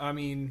I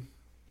mean,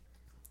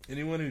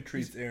 Anyone who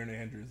treats Aaron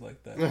Andrews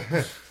like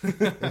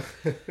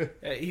that.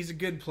 he's a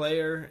good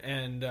player,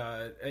 and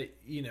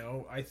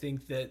I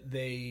think that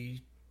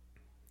they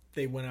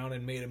went out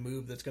and made a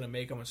move that's going to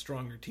make them a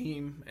stronger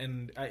team.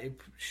 And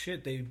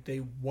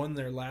they won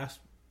their last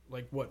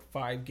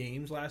 5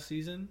 games last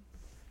season.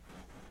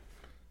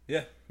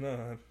 Yeah,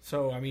 no.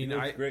 So I He mean,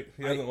 looks great.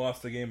 He hasn't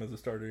lost a game as a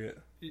starter yet.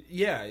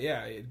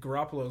 Yeah,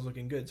 Garoppolo's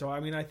looking good. So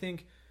I mean,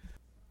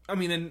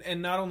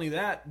 and not only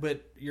that,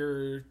 but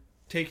you're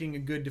taking a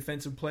good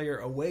defensive player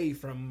away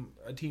from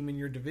a team in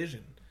your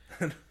division.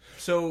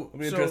 So It'll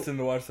be interesting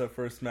to watch that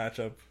first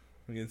matchup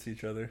against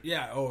each other.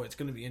 Yeah, it's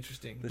going to be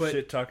interesting. The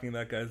shit talking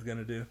that guy's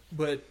gonna do.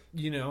 But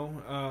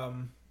I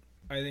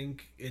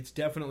think it's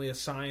definitely a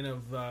sign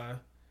of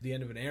the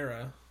end of an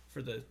era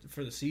for the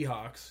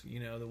Seahawks.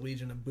 The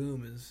Legion of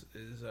Boom is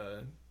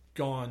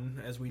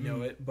gone as we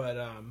know it. But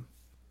I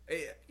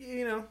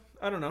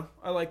don't know.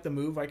 I like the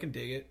move. I can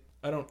dig it.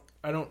 I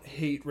don't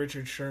hate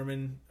Richard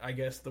Sherman, I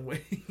guess, the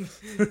way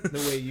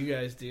you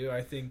guys do.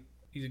 I think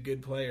he's a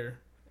good player,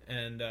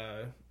 and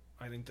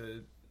I think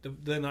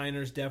the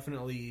Niners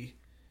definitely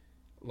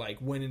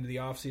went into the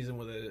offseason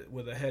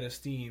with a head of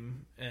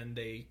steam, and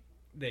they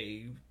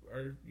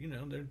are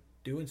they're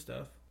doing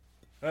stuff.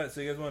 All right, so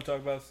you guys want to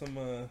talk about some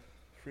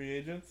free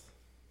agents?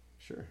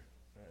 Sure.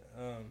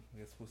 I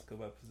guess we'll just go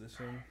by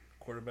position.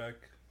 Quarterback.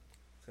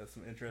 Got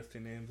some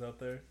interesting names out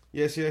there.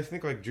 Yeah, see, I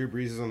think Drew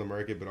Brees is on the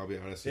market, but I'll be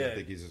honest, I Yeah.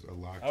 think he's a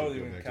lock. I was to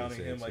go even back counting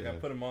to the him. Saints, I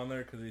put him on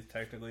there because he's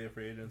technically a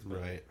free agent.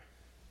 But right.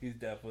 He's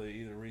definitely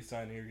either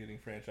re-signing or getting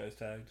franchise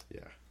tagged.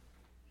 Yeah.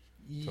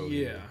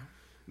 Totally. Yeah.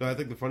 No, I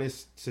think the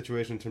funniest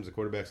situation in terms of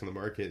quarterbacks on the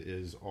market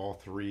is all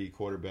 3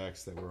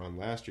 quarterbacks that were on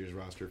last year's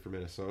roster for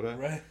Minnesota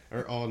Right.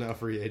 are all now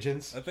free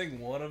agents. I think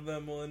one of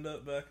them will end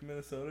up back in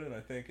Minnesota, and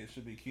I think it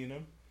should be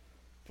Keenum.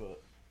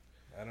 But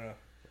I don't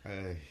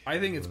know. I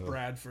think it's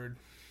Bradford.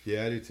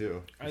 Yeah, I do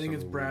too. I think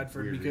it's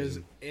Bradford weird because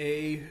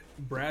reason.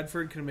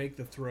 Bradford can make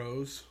the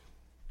throws.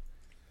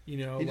 He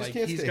just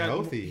can't he's stay got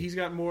healthy. He's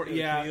got more. Can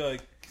Yeah. he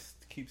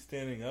keep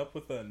standing up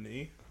with that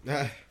knee?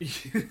 I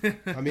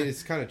mean,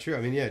 it's kind of true.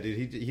 I mean, yeah,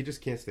 dude, he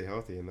just can't stay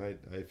healthy, and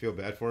I feel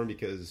bad for him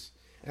because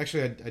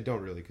actually I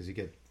don't really because he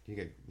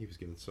was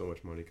getting so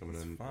much money coming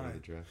out of the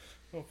draft.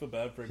 I don't feel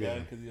bad for a guy Yeah.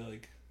 because he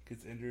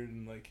gets injured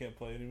and can't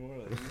play anymore.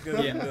 He's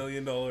got Yeah. $1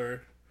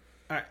 million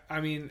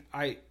I mean,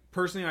 I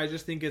personally, I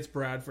just think it's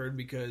Bradford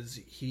because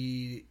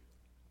he's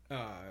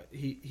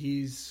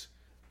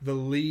the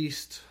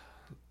least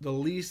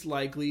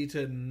likely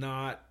to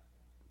not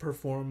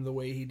perform the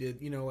way he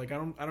did. You know, like I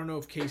don't know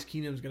if Case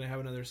Keenum's going to have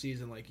another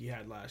season like he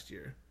had last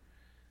year.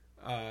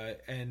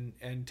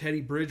 And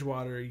Teddy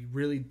Bridgewater, you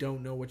really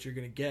don't know what you're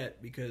going to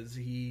get because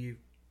he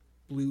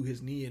blew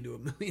his knee into a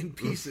million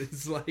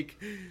pieces.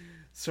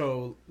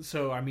 So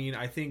I mean,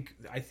 I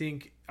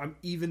think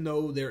even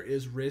though there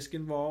is risk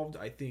involved,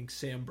 I think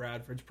Sam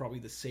Bradford's probably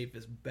the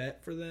safest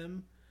bet for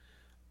them.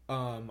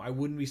 I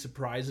wouldn't be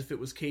surprised if it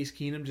was Case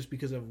Keenum just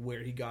because of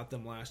where he got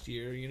them last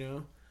year, you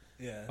know?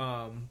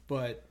 Yeah.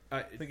 But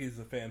I think he's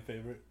a fan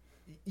favorite.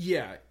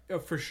 Yeah,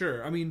 for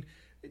sure. I mean,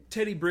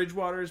 Teddy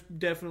Bridgewater is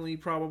definitely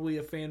probably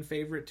a fan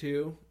favorite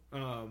too.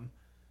 I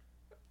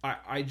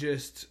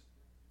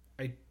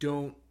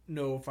don't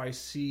know if I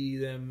see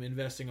them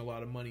investing a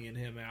lot of money in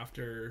him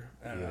after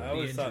I don't know. I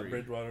always thought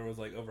Bridgewater was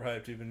like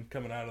overhyped even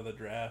coming out of the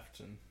draft.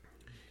 And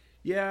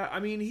yeah, I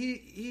mean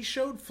he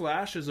showed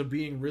flashes of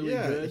being really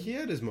good. He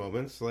had his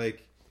moments.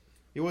 Like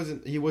he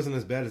wasn't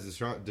as bad as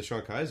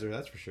Deshaun Kaiser,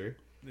 that's for sure.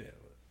 Yeah.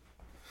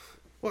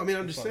 Well, I mean,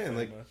 I'm just saying,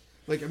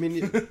 like I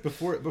mean,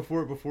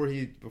 before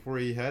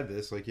he had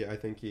this, like, yeah, I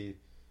think he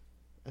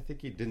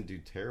didn't do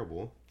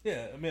terrible.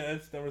 Yeah, I mean, I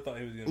just never thought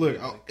he was going to. Look,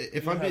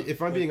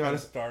 if I'm being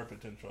honest, star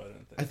potential. I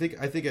don't think.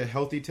 I think a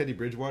healthy Teddy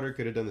Bridgewater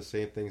could have done the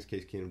same things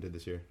Case Keenum did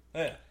this year.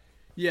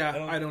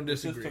 Yeah, I don't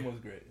disagree. The system was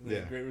great. They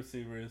had great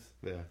receivers.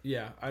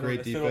 Yeah. I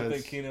still don't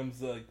think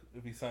Keenum's like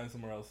if he signs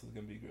somewhere else is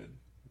going to be good.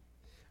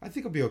 I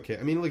think he'll be okay.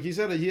 I mean, like he's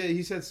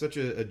had such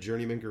a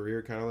journeyman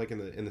career, kind of like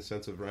in the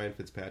sense of Ryan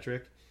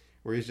Fitzpatrick,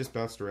 where he's just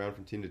bounced around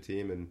from team to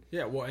team, and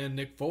and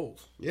Nick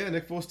Foles. Yeah,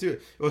 Nick Foles too.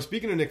 Well,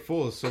 speaking of Nick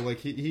Foles, so like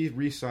he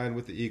re-signed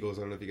with the Eagles.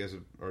 I don't know if you guys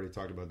have already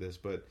talked about this,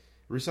 but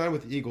re-signed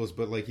with the Eagles.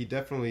 But like he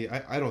definitely,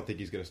 I don't think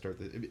he's going to start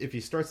if he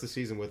starts the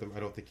season with them.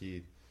 I don't think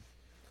he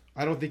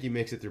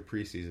makes it through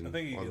preseason. I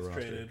think he gets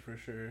roster. traded for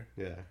sure.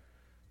 Yeah,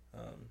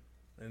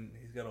 and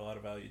he's got a lot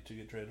of value to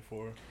get traded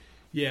for.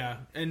 Yeah,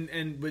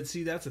 but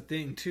see that's the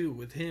thing too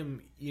with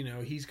him. You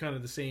know, he's kind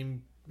of the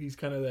same. He's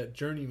kind of that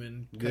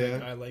journeyman kind of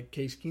guy like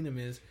Case Keenum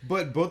is.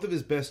 But both of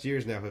his best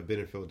years now have been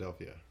in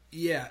Philadelphia.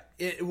 Yeah,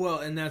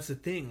 and that's the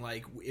thing.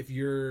 Like, if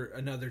you're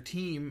another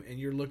team and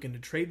you're looking to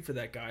trade for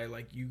that guy,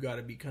 like, you got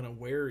to be kind of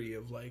wary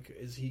of, like,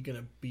 is he going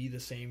to be the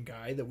same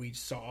guy that we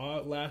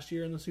saw last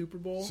year in the Super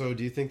Bowl? So,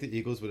 do you think the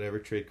Eagles would ever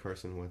trade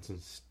Carson Wentz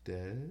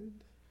instead?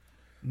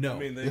 No. I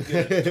mean, they'd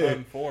get a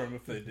ton for him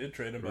if they did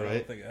trade him, but I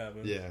don't think it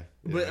happened. Yeah.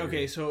 But,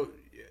 okay, so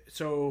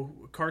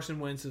Carson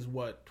Wentz is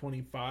what,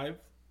 25?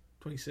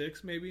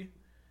 26, maybe?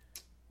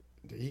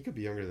 He could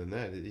be younger than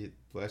that.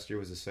 Last year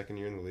was his second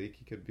year in the league.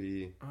 He could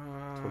be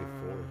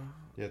 24.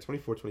 Yeah,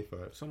 24, 25.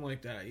 Something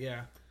like that,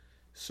 yeah.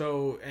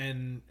 So,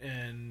 and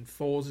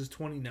Foles is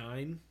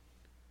 29.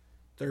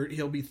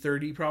 He'll be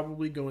 30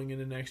 probably going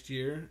into next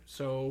year.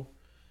 So,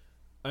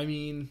 I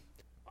mean,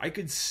 I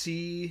could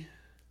see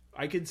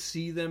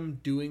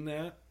them doing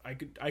that.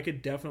 I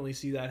could definitely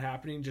see that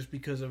happening just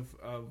because of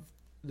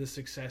the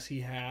success he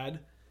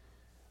had.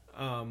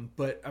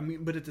 But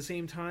at the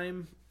same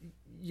time,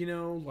 you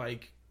know,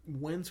 like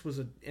Wentz was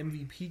an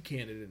MVP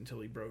candidate until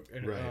he broke,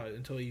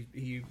 until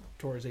he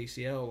tore his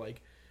ACL.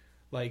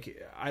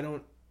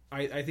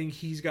 I think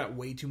he's got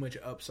way too much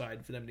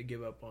upside for them to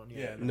give up on.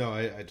 Yeah. No,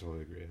 I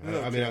totally agree.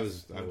 I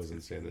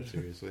wasn't saying that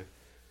seriously.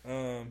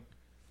 The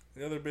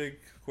other big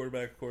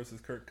quarterback, of course, is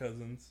Kirk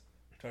Cousins.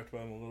 We talked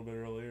about him a little bit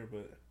earlier,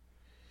 but.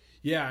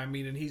 Yeah, I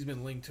mean, and he's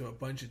been linked to a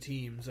bunch of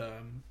teams.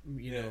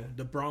 You know,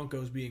 the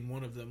Broncos being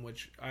one of them,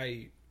 which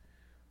I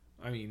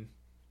mean,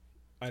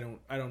 I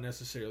don't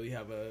necessarily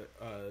have a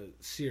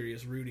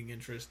serious rooting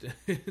interest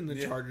in the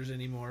Chargers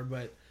anymore,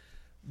 but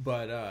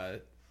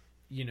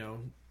you know,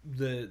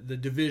 the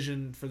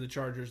division for the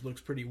Chargers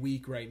looks pretty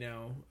weak right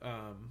now.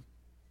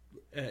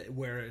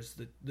 Whereas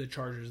the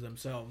Chargers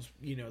themselves,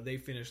 you know, they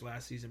finished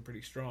last season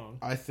pretty strong.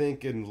 I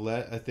think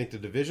the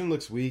division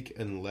looks weak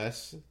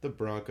unless the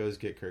Broncos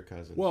get Kirk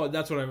Cousins. Well,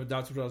 that's what I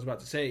was about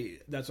to say.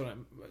 That's what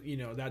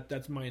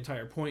that's my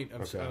entire point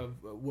was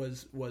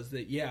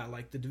that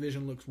like the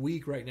division looks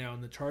weak right now,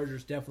 and the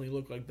Chargers definitely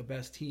look like the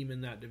best team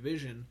in that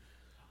division.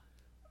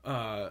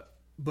 But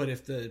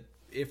if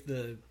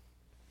the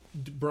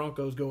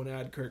Broncos go and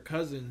add Kirk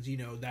Cousins, you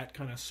know, that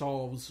kind of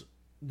solves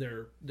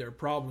their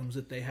problems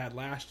that they had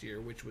last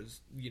year, which was,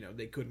 you know,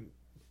 they couldn't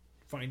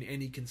find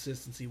any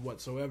consistency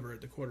whatsoever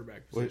at the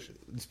quarterback position.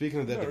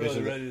 Speaking of that I'm not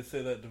division, really ready to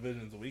say that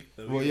division's weak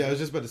though. Well, yeah, I was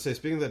just about to say.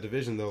 Speaking of that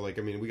division, though, like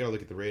I mean, we got to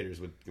look at the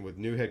Raiders with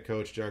new head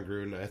coach John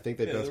Gruden. I think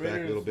they bounced back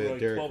a little bit. Like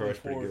Derek Carr's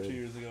pretty good. 2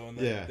 years ago, and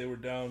they were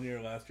down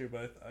here last year,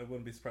 but I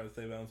wouldn't be surprised if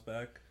they bounced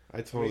back.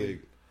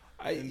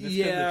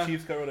 The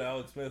Chiefs got rid of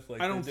Alex Smith.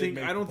 Like, I don't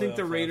think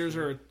the Raiders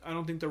are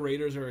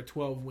a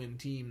 12-win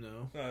team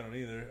though. No, I don't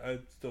either.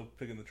 I'm still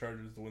picking the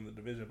Chargers to win the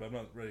division, but I'm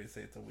not ready to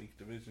say it's a weak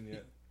division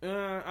yet.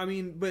 I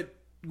mean, but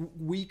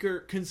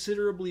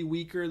considerably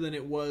weaker than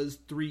it was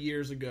 3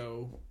 years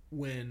ago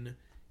when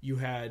you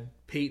had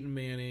Peyton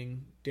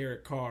Manning,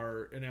 Derek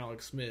Carr, and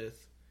Alex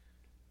Smith.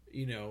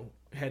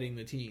 heading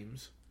the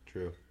teams.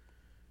 True.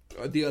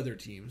 The other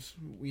teams,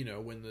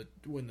 when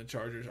the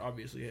Chargers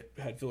obviously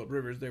had Phillip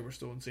Rivers, they were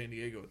still in San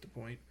Diego at the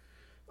point.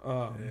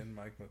 And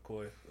Mike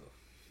McCoy.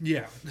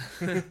 Yeah.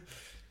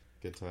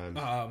 Good times.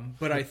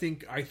 But I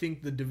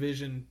think the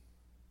division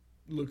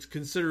looks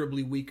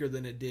considerably weaker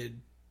than it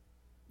did.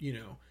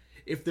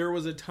 If there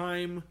was a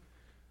time,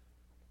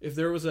 if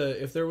there was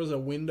a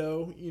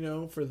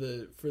window, for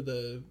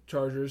the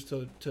Chargers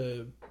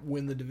to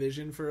win the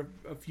division for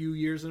a few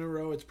years in a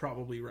row, it's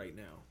probably right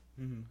now.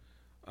 Mm-hmm.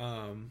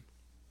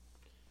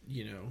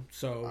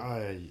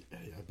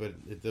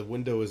 But the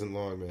window isn't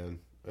long, man.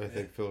 I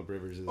think Phillip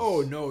Rivers is.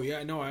 Oh no, I agree.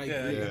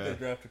 I think they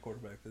draft a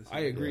quarterback this year.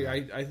 I agree.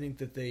 Yeah. I think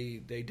that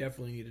they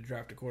definitely need to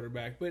draft a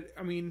quarterback. But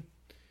I mean,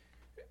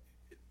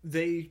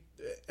 they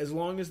as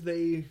long as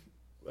they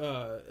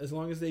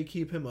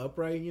keep him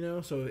upright,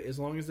 so as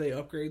long as they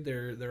upgrade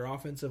their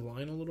offensive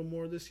line a little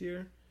more this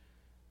year,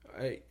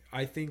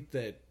 I think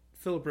that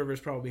Phillip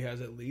Rivers probably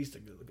has at least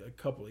a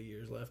couple of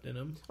years left in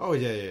him. Oh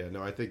yeah.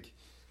 No, I think.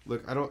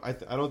 Look, I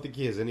don't think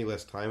he has any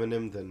less time in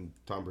him than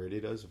Tom Brady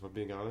does. If I'm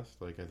being honest,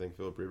 I think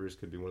Phillip Rivers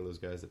could be one of those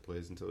guys that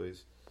plays until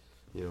he's,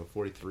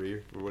 43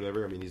 or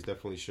whatever. I mean, he's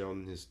definitely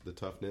shown the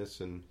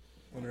toughness and.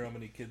 Wonder how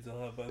many kids he'll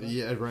have by then.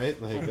 Yeah, right.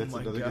 That's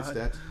another good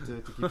stat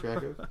to keep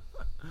track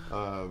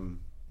of.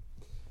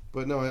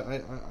 But no,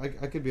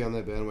 I could be on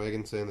that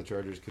bandwagon saying the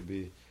Chargers could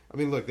be. I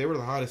mean, look, they were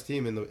the hottest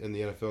team in the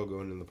NFL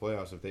going into the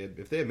playoffs. If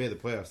they had made the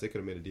playoffs, they could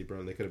have made a deep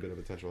run. They could have been a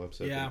potential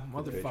upset. Yeah,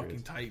 for the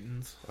motherfucking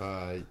Titans.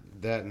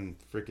 That and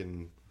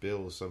freaking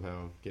Bills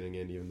somehow getting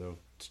in, even though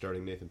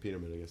starting Nathan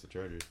Peterman against the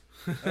Chargers.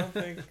 I don't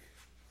think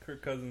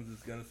Kirk Cousins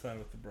is gonna sign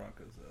with the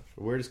Broncos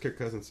though. Where does Kirk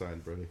Cousins sign,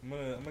 Brody? I'm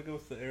gonna go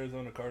with the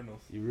Arizona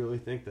Cardinals. You really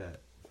think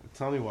that?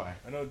 Tell me why.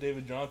 I know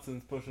David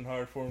Johnson's pushing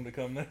hard for him to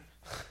come there.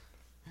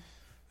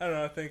 I don't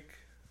know. I think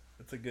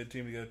it's a good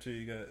team to go to.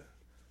 You got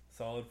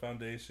solid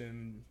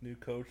foundation, new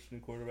coach, new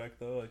quarterback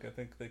though. I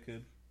think they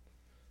could.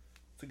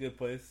 It's a good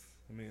place.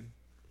 I mean,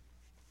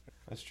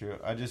 that's true.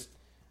 I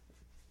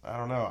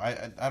don't know.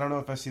 I don't know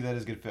if I see that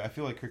as good fit. I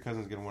feel like Kirk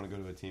Cousins is going to want to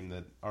go to a team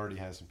that already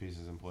has some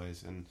pieces in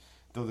place. And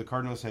though the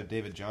Cardinals have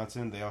David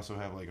Johnson, they also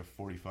have a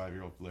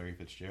 45-year-old Larry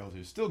Fitzgerald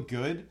who's still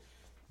good,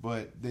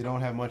 but they don't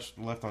have much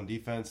left on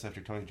defense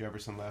after Tony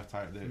Jefferson left.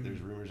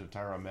 There's rumors of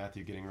Tyrann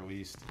Mathieu getting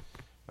released.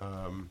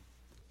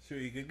 Sure,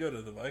 you could go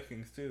to the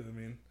Vikings too. I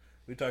mean,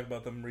 we talked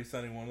about them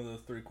re-signing one of those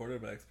three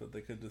quarterbacks, but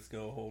they could just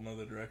go a whole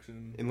nother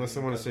direction. Unless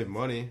they want to save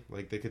money,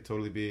 they could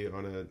totally be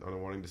on a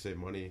wanting to save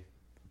money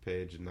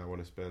page and not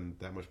want to spend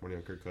that much money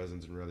on Kirk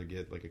Cousins and rather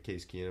get a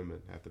Case Keenum at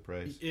half the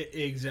price.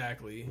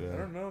 Exactly. Yeah. I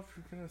don't know if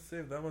you're gonna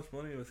save that much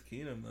money with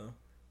Keenum though.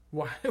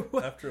 Why?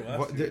 After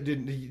last year,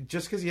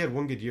 just because he had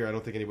one good year, I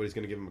don't think anybody's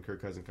going to give him a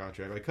Kirk Cousins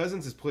contract.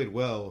 Cousins has played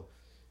well,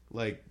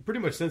 pretty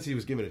much since he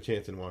was given a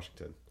chance in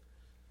Washington.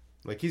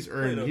 He's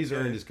earned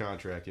his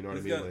contract. You know what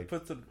I mean?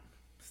 Put some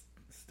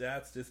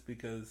stats just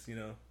because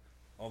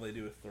all they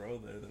do is throw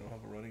there. They don't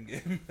have a running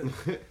game.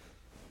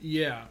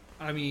 Yeah,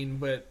 I mean,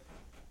 but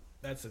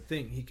that's the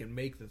thing. He can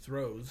make the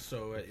throws,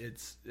 so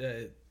it's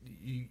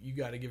you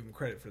got to give him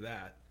credit for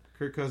that.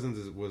 Kirk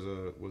Cousins was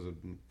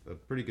a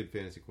pretty good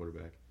fantasy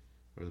quarterback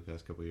over the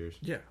past couple of years.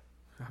 Yeah,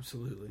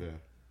 absolutely. Yeah,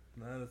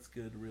 not as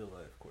good real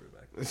life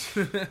quarterback.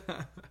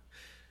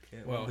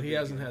 Well, he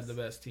hasn't had the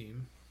best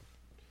team.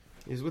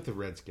 He's with the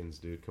Redskins,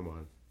 dude. Come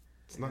on.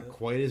 It's not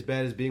quite as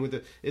bad as being with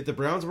the... If the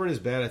Browns weren't as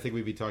bad, I think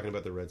we'd be talking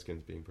about the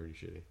Redskins being pretty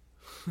shitty.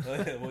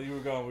 Well, you were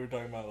gone. We were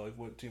talking about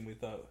what team we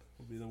thought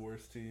would be the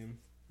worst team,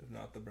 if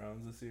not the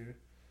Browns this year.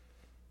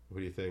 What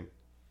do you think?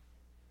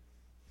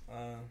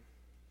 I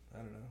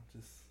don't know.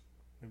 Just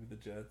maybe the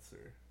Jets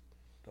or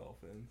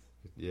Dolphins.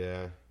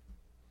 Yeah.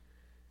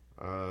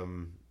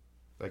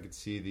 I could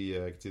see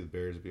the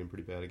Bears being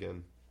pretty bad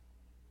again.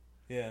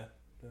 Yeah.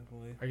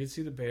 Definitely. I could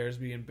see the Bears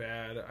being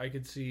bad. I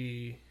could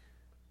see...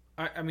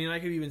 I mean, I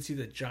could even see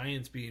the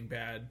Giants being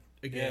bad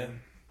again.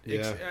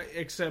 Yeah.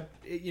 Except,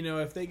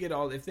 if they get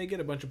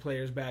a bunch of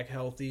players back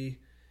healthy...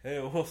 Hey,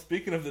 well,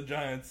 speaking of the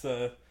Giants,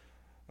 I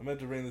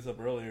meant to bring this up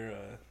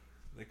earlier.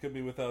 They could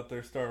be without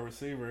their star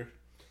receiver.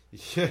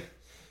 Yeah.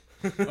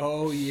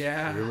 Oh,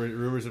 yeah.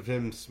 Rumors of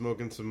him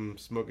smoking some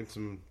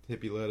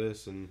hippie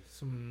lettuce and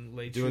some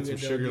doing some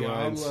sugar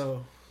lines.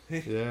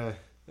 Yeah.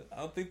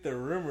 I don't think they're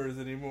rumors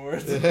anymore.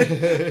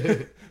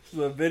 There's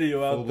a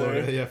video out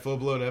there. Yeah,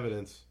 full-blown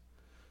evidence.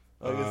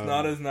 It's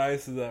not as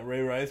nice as that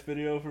Ray Rice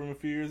video from a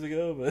few years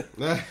ago, but...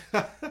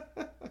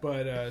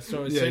 But,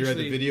 so essentially... Yeah, you're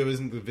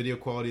right, the video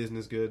quality isn't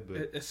as good,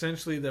 but...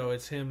 Essentially, though,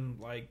 it's him,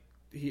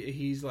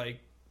 he's,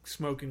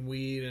 smoking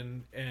weed,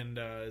 and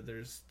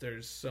there's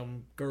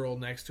some girl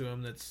next to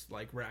him that's,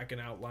 racking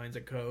out lines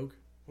of coke.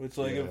 Which,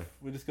 if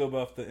we just go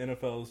off the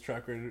NFL's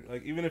track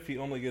record, even if he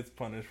only gets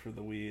punished for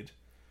the weed...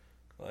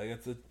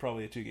 it's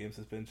probably a 2-game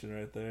suspension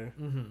right there.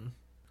 Mm-hmm.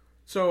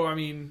 So, I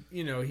mean,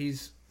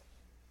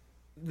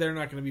 they're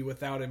not going to be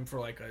without him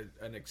for,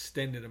 an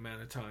extended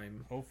amount of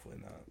time. Hopefully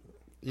not.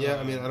 Yeah,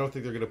 I mean, I don't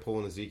think they're going to pull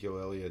an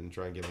Ezekiel Elliott and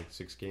try and get,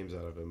 6 games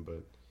out of him,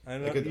 but...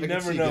 You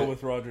never know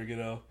with Roger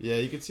Goodell. Yeah,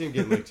 you could see him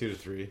getting, 2 to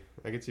 3.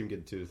 I could see him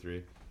getting 2 to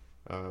 3.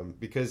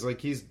 Because like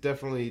he's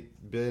definitely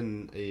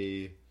been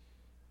a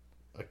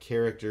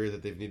character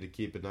that they've needed to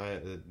keep an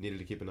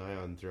eye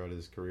on throughout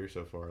his career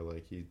so far.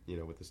 Like he,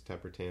 with his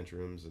temper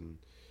tantrums and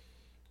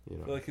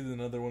I feel like he's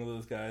another one of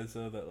those guys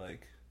though that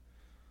like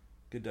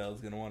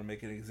Goodell's gonna want to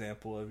make an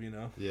example of.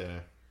 Yeah,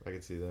 I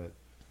could see that.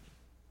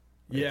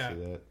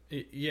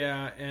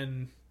 Yeah,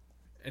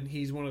 and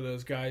he's one of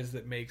those guys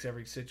that makes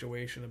every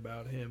situation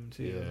about him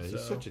too. Yeah, so.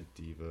 He's such a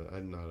diva.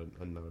 I'm not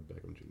a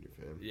Beckham Jr.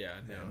 fan. Yeah,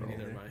 no,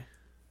 neither am I.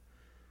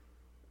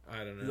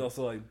 I don't know. He's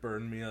also like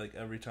burned me like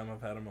every time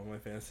I've had him on my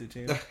fantasy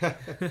team. Like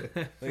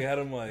I had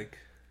him like.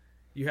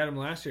 You had him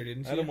last year,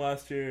 didn't you? I had him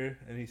last year,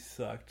 and he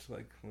sucked.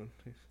 Like when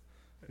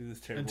he was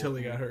terrible until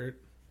he got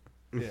hurt.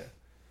 Yeah,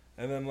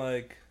 and then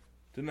like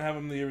didn't have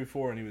him the year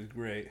before, and he was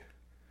great.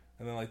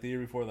 And then like the year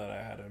before that,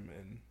 I had him,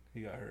 and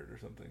he got hurt or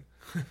something.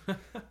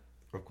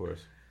 Of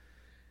course.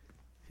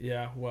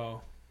 Yeah,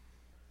 well.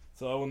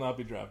 So I will not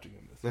be drafting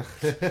him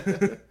this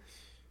year.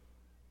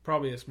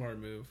 Probably a smart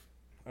move.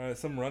 All right,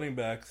 some running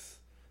backs.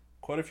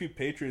 Quite a few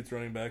Patriots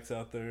running backs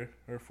out there,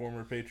 or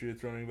former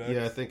Patriots running backs.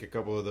 Yeah, I think a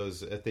couple of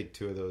those. I think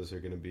two of those are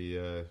going to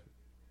be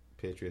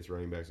Patriots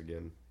running backs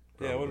again.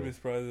 Probably. Yeah, I wouldn't be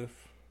surprised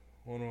if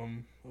one of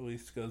them at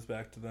least goes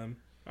back to them.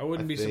 I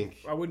wouldn't be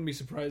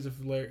surprised if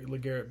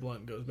LeGarrette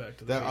Blount goes back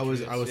to the that.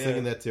 Patriots. I was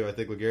thinking that too. I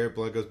think LeGarrette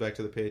Blount goes back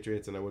to the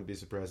Patriots, and I wouldn't be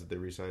surprised if they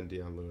re-signed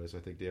Deion Lewis. I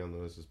think Deion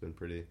Lewis has been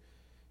pretty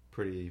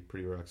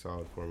rock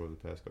solid for him over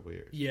the past couple of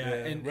years. Yeah,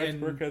 and Rex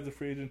Burkhead's a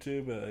free agent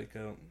too, but like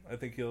I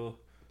think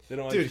they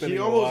don't like dude, spending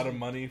a lot of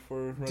money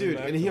for running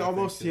backs, and he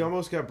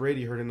almost got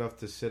Brady hurt enough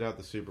to sit out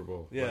the Super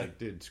Bowl. Yeah, like,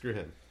 dude, screw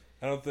him.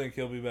 I don't think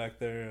he'll be back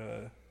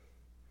there.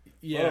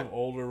 Yeah, a lot of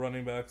older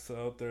running backs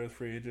out there as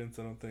free agents.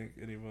 I don't think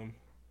any of them.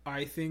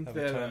 I think have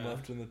that time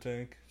left in the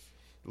tank.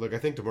 Look, I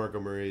think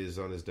DeMarco Murray is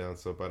on his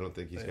downslope. I don't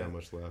think he's got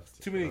much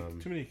left. Too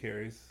many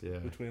carries. Yeah.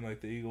 Between like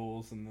the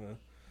Eagles and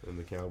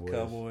the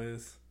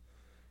Cowboys.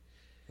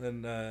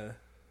 Then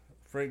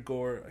Frank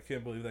Gore, I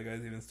can't believe that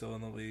guy's even still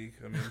in the league.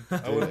 I mean,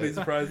 I wouldn't be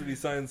surprised if he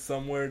signs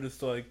somewhere just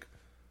to like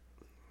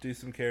do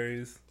some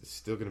carries. It's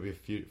still going to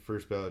be a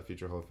first ballot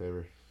future Hall of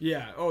Famer.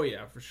 Yeah. Oh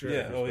yeah, for sure.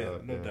 Yeah.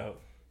 No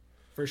doubt.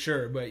 For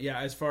sure, but yeah,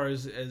 as far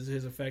as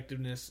his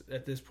effectiveness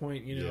at this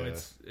point,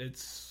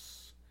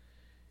 it's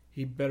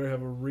he better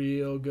have a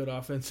real good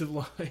offensive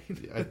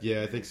line. I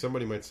think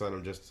somebody might sign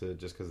him just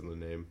because of the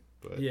name.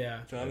 But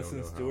yeah,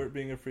 Jonathan Stewart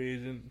being a free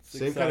agent, it's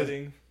same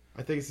exciting.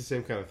 I think it's the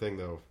same kind of thing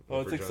though.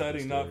 Oh, it's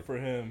exciting not for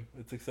him.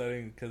 It's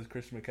exciting because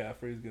Christian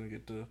McCaffrey is going to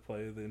get to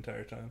play the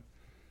entire time.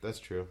 That's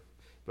true,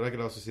 but I could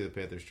also see the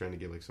Panthers trying to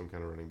get like some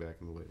kind of running back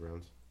in the late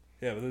rounds.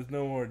 Yeah, but there's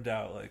no more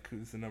doubt like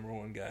who's the number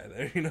one guy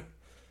there.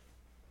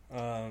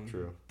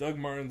 True. Doug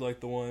Martin's like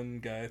the one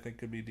guy I think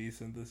could be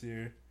decent this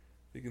year.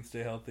 If he can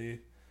stay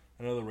healthy.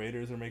 I know the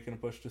Raiders are making a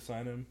push to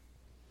sign him.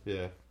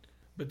 Yeah.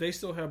 But they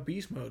still have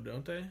beast mode,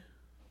 don't they?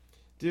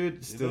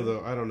 Dude, still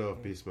though, I don't know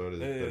if beast mode is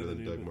better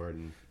than Doug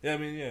Martin. Yeah, I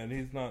mean, yeah, and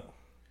he's not.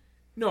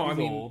 No, he's I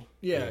mean, old.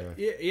 Yeah.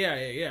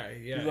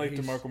 He's like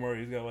DeMarco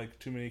Murray. He's got like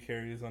too many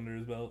carries under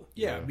his belt.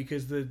 Yeah,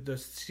 because the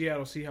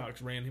Seattle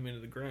Seahawks ran him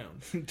into the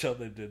ground. Until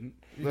they didn't.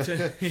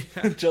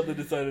 Until they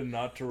decided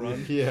not to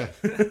run. Yeah.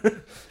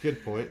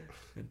 Good point.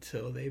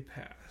 Until they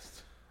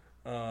passed.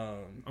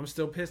 I'm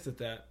still pissed at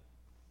that.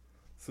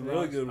 Some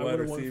really good wide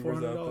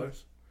receivers out there.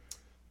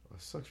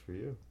 That sucks for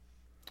you.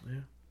 Yeah.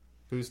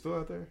 Who's still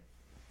out there?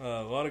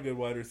 A lot of good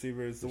wide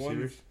receivers.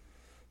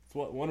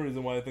 One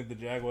reason why I think the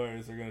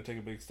Jaguars are going to take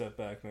a big step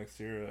back next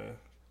year.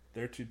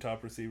 Their two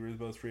top receivers,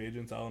 both free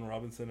agents, Allen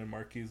Robinson and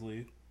Marquise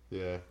Lee.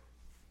 Yeah.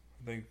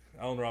 I think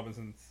Allen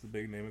Robinson's a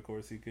big name, of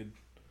course. He could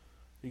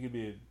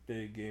be a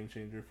big game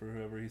changer for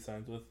whoever he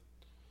signs with.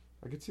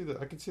 I could see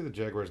the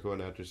Jaguars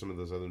going after some of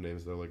those other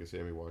names though, like a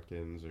Sammy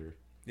Watkins or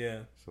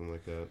something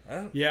like that.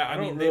 I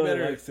mean, they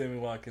better like Sammy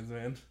Watkins,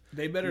 man.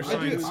 They better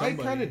sign somebody.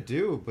 I kind of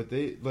do, but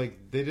they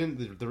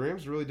didn't. The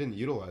Rams really didn't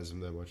utilize him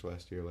that much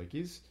last year. Like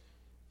he's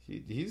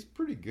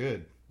pretty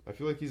good. I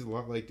feel like he's a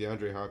lot like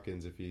DeAndre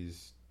Hopkins if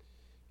he's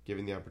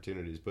given the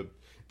opportunities. But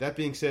that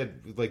being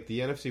said, like the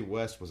NFC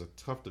West was a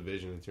tough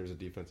division in terms of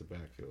defensive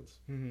backfields.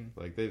 Mm-hmm.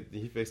 Like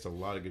he faced a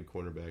lot of good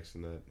cornerbacks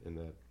in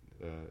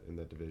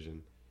that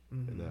division,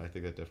 and I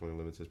think that definitely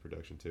limits his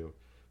production too.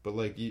 But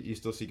like you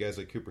still see guys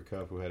like Cooper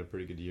Kupp who had a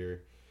pretty good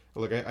year.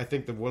 Look, I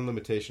think the one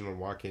limitation on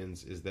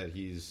Watkins is that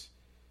he's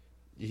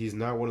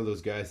not one of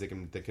those guys that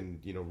can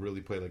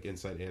really play like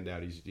inside and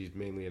out. He's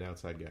mainly an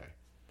outside guy.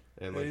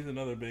 And he's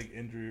another big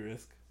injury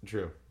risk.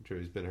 True.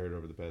 He's been hurt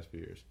over the past few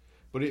years,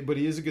 but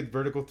he is a good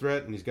vertical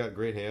threat, and he's got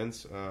great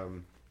hands.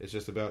 It's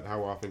just about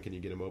how often can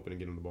you get him open and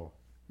get him the ball.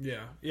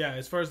 Yeah.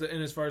 As far as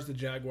the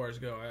Jaguars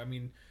go, I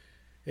mean,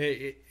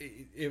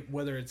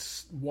 whether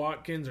it's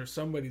Watkins or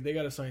somebody, they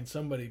got to sign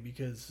somebody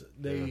because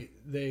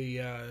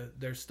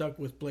they're stuck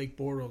with Blake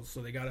Bortles,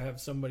 so they got to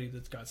have somebody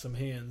that's got some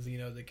hands,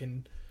 that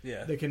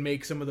can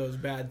make some of those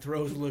bad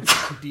throws look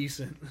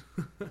decent.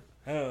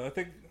 I don't know. I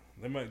think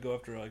they might go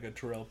after like a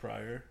Terrell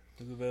Pryor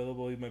is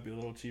available. He might be a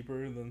little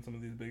cheaper than some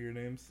of these bigger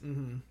names.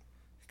 Mm-hmm.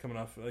 He's coming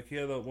off he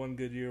had that one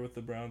good year with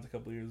the Browns a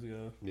couple years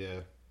ago.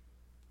 Yeah.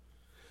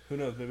 Who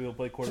knows? Maybe he'll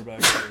play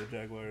quarterback for the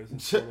Jaguars.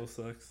 His portal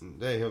sucks.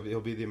 Hey,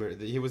 he'll be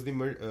he was the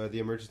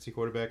emergency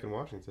quarterback in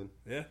Washington.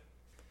 Yeah.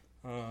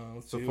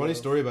 So funny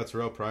story about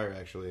Terrell Pryor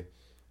actually.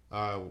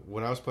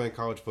 When I was playing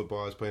college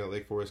football, I was playing at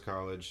Lake Forest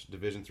College,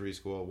 Division III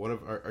school. One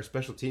of our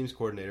special teams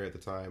coordinator at the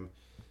time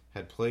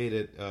had played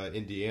at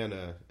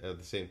Indiana at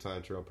the same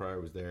time Terrell Pryor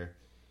was there.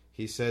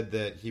 He said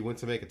that he went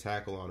to make a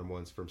tackle on him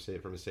once from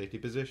a safety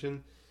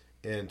position,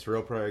 and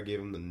Terrell Pryor gave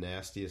him the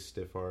nastiest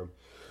stiff arm.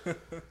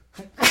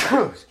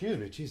 Excuse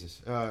me,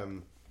 Jesus.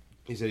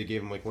 He said he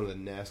gave him like one of the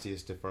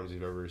nastiest stiff arms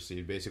he've ever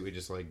received. Basically,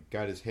 just like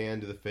got his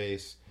hand to the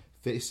face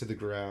to the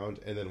ground,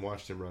 and then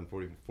watched him run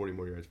 40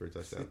 more yards for a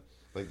touchdown.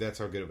 Like that's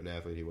how good of an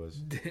athlete he was.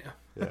 Damn.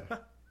 Yeah.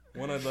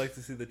 One I'd like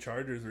to see the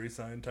Chargers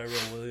re-sign Tyrell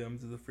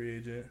Williams as a free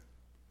agent.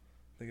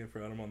 I think I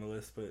forgot him on the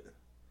list, but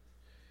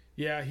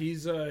Yeah,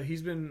 he's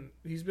been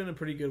a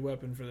pretty good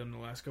weapon for them the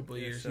last couple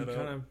of years. He kind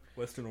of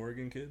Western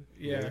Oregon kid.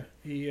 Yeah,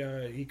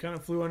 he kind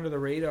of flew under the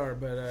radar,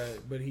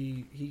 but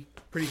he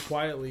pretty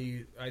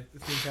quietly I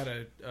think had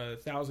a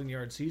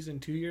 1,000-yard season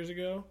 2 years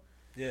ago.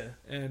 Yeah,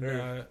 and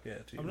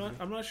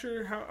I'm not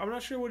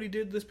sure what he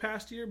did this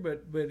past year,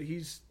 but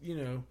he's he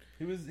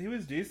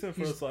was decent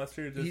for us last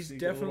year. Just he's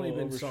definitely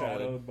been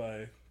overshadowed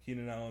by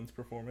Keenan Allen's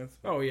performance.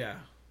 Oh yeah.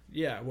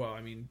 Well,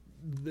 I mean,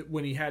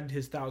 when he had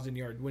his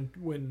 1,000-yard,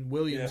 when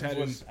Williams had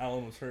when his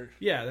Allen was hurt.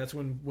 Yeah, that's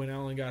when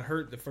Allen got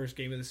hurt the first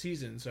game of the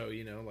season. So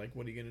like,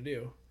 what are you gonna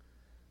do?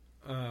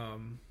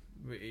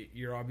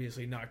 You're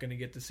obviously not gonna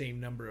get the same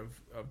number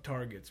of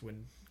targets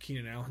when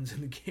Keenan Allen's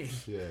in the game.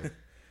 Yeah.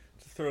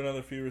 Just throw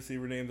another few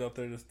receiver names out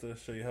there just to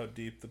show you how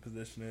deep the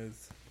position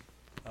is.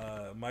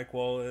 Mike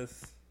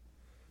Wallace,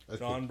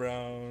 John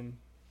Brown,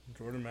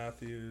 Jordan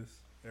Matthews,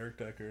 Eric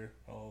Decker,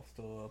 all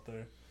still out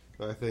there.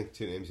 I think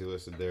two names you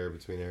listed there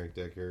between Eric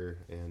Decker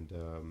and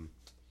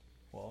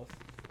Wallace.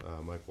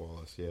 Mike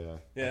Wallace. Yeah.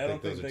 Yeah, I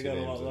don't think they got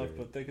a lot left,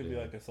 but they could be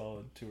like a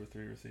solid 2 or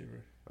 3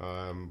 receiver.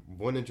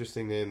 One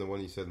interesting name, the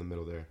one you said in the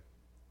middle there.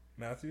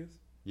 Matthews?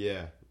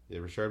 Yeah,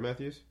 Rashard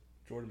Matthews?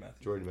 Jordan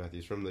Matthews. Jordan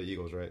Matthews from the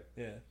Eagles, right?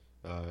 Yeah.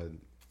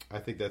 I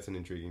think that's an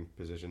intriguing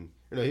position.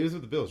 No, he was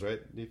with the Bills,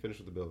 right? He finished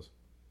with the Bills.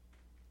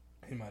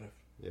 He might have.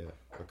 Yeah.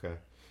 Okay.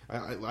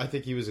 I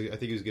think he was a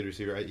good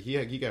receiver.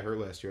 He got hurt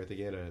last year. I think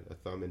he had a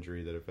thumb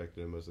injury that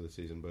affected him most of the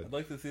season. But I'd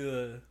like to see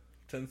the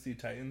Tennessee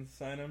Titans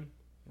sign him,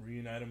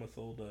 reunite him with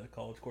old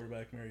college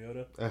quarterback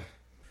Mariota.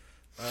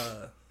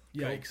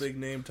 Yikes! Big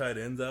name tight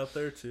ends out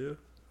there too.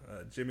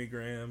 Jimmy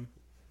Graham,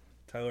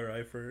 Tyler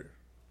Eifert,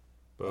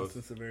 both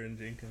Austin Severian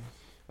Jenkins.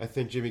 I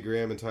think Jimmy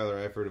Graham and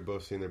Tyler Eifert have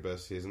both seen their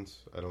best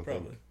seasons.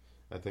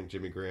 I think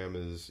Jimmy Graham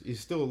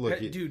he's still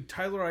dude.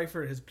 Tyler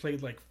Eifert has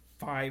played like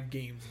 5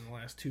 games in the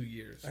last 2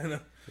 years. I know.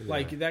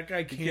 Like that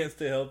guy can't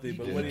stay healthy,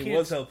 but when he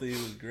was healthy,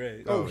 he was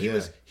great.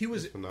 He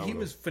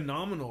was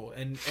phenomenal,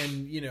 and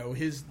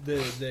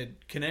the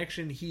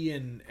connection he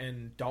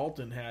and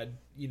Dalton had,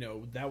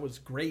 that was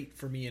great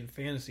for me in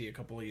fantasy a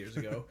couple of years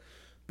ago.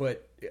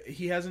 But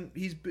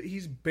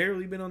he's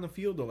barely been on the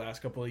field the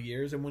last couple of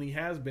years, and when he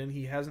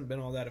hasn't been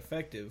all that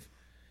effective.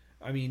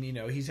 I mean,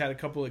 he's had a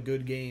couple of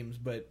good games,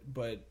 but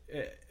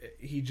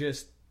he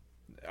just,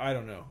 I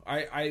don't know.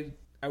 I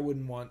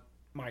wouldn't want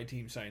my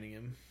team signing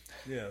him.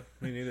 Yeah,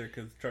 me neither,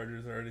 because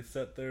Chargers are already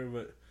set there.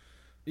 But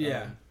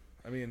yeah,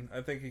 I mean,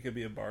 I think he could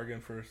be a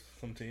bargain for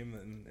some team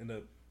and end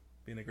up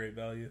being a great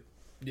value.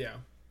 Yeah.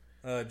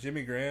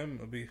 Jimmy Graham,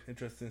 it'll be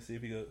interesting to see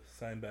if he goes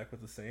signed back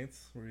with the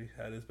Saints, where he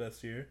had his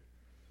best year.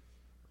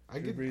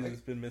 Drew Brees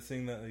has been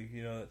missing that,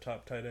 that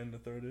top tight end to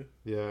throw to.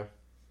 Yeah.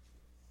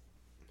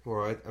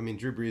 Well, I mean,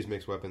 Drew Brees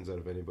makes weapons out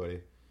of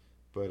anybody,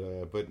 but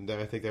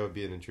I think that would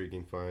be an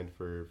intriguing find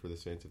for the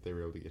Saints if they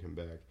were able to get him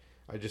back.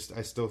 I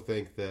still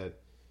think that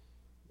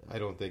I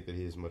don't think that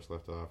he has much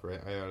left to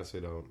offer. I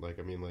honestly don't.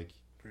 Brees?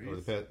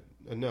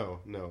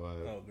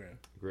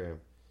 Graham.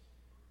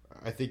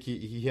 I think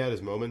he had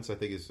his moments. I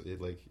think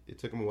it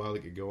took him a while to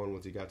get going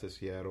once he got to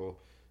Seattle.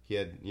 He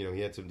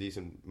had some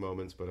decent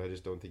moments, but I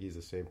just don't think he's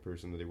the same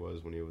person that he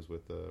was when he was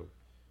with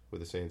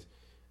the Saints.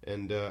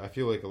 And I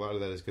feel like a lot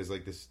of that is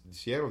because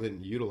Seattle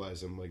didn't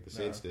utilize him like the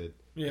Saints did,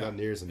 not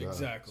near as enough.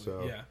 Exactly.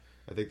 So yeah.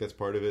 I think that's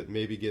part of it.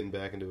 Maybe getting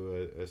back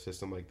into a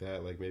system like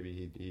that, like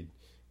maybe he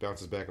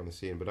bounces back on the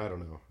scene. But I don't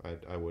know.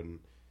 I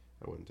wouldn't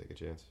take a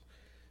chance.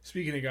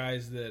 Speaking of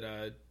guys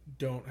that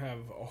don't have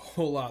a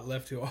whole lot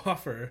left to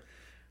offer,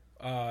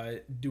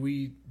 do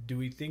we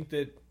think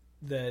that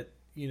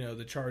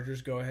the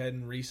Chargers go ahead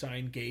and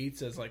re-sign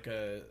Gates as like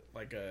a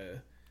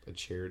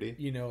charity,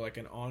 like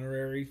an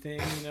honorary thing,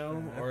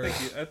 or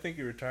I think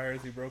he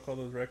retires. He broke all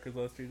those records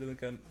last year. He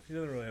doesn't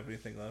really have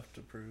anything left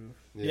to prove.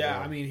 Yeah,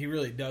 I mean, he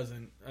really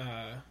doesn't.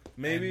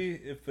 Maybe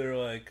if they're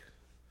like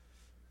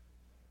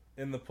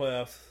in the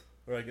playoffs,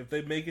 or like if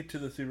they make it to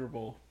the Super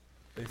Bowl,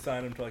 they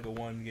sign him to like a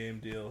 1-game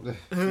deal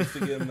just to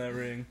give him that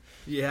ring.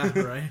 Yeah,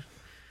 right.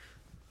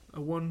 I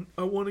won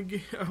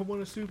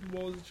a Super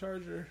Bowl as a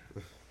Charger.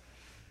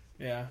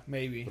 Yeah,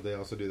 maybe. But they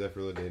also do that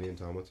for LaDainian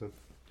Tomlinson.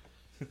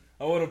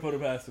 I would have put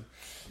it past him.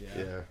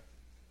 Yeah.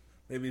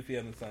 Maybe if he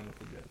hadn't signed with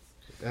the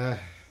Jets.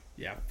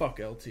 Yeah, fuck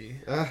LT.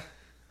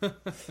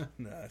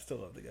 Nah, I still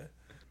love the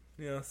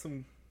guy.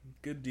 Some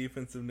good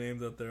defensive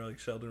names out there like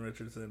Sheldon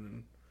Richardson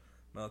and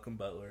Malcolm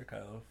Butler,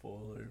 Kyle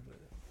Fuller. But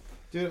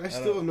Dude, I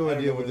still have no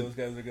idea what those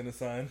guys are going to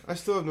sign. I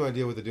still have no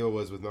idea what the deal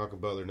was with Malcolm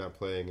Butler not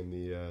playing in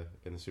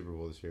the Super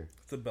Bowl this year.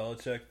 It's a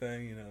Belichick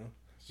thing,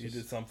 He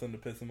did something to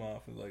piss him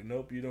off. It's like,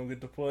 nope, you don't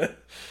get to play.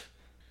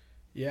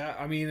 Yeah,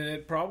 I mean,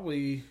 it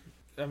probably.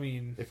 I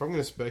mean, if I'm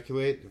just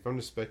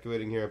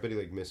speculating here, I bet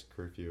he missed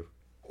curfew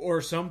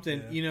or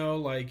something. Yeah.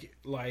 Or I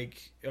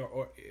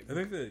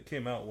think that it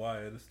came out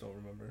why. I just don't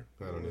remember.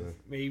 I don't know.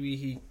 Maybe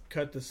he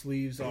cut the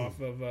sleeves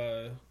off of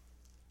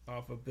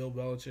Bill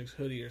Belichick's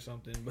hoodie or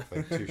something,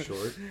 but too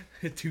short.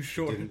 Too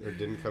short,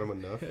 didn't cut him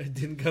enough. It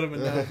didn't cut him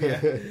enough. Yeah,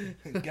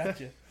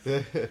 Gotcha.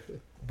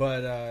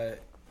 But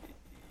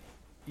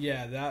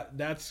yeah,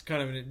 that's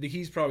kind of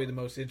he's probably the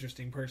most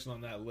interesting person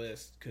on that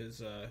list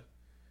because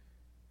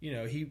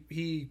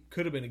he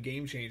could have been a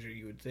game changer,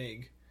 you would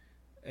think,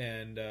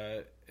 and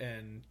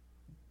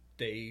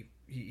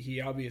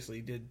he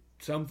obviously did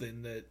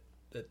something that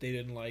they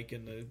didn't like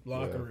in the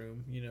locker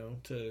room,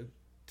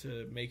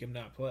 to make him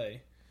not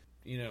play,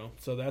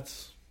 So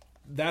that's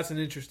an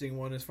interesting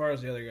one. As far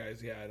as the other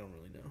guys, I don't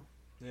really know.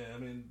 Yeah, I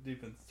mean,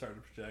 defense is hard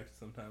to project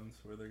sometimes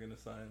where they're going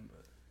to sign,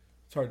 but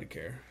it's hard to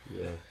care.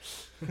 Yeah,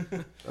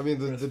 I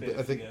mean,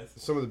 I think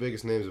some of the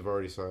biggest names have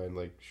already signed,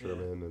 like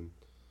Sherman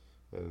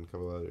and a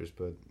couple others,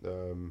 but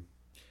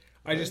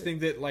I just think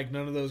that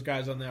none of those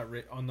guys on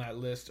that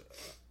list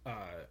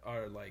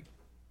are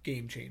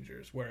game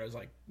changers. Whereas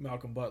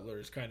Malcolm Butler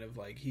is kind of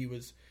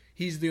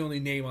he's the only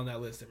name on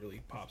that list that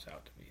really pops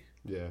out to me.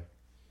 Yeah,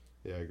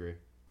 I agree.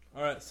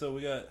 All right, so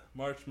we got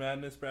March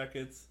Madness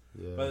brackets.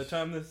 Yes. By the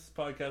time this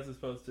podcast is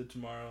posted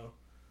tomorrow,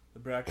 the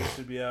brackets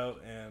should be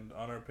out, and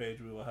on our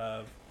page we will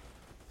have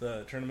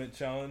the tournament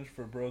challenge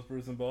for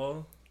Brews and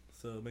Ball.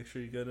 So make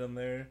sure you go down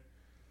there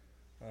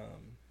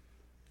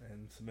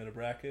and submit a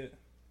bracket.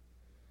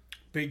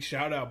 Big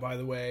shout out, by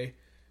the way,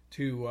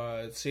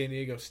 to San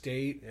Diego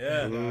State.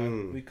 Yeah,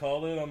 we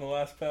called it on the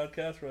last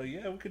podcast. We're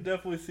like, we could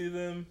definitely see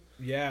them.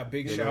 Yeah,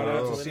 big shout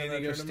out to San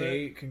Diego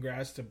State.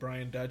 Congrats to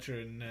Brian Dutcher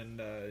and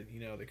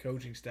the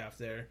coaching staff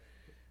there.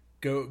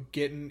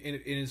 Getting in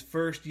his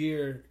first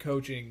year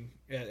coaching,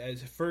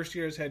 as first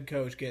year as head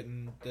coach,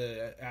 getting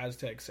the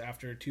Aztecs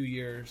after 2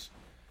 years,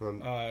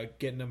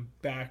 getting them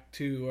back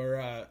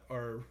to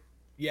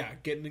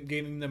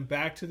getting them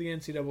back to the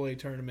NCAA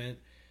tournament,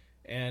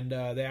 and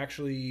they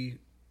actually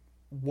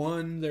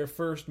won their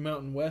first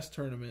Mountain West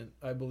tournament,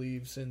 I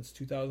believe, since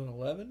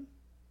 2011.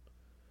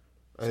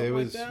 It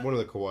was one of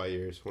the Kawhi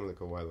years, one of the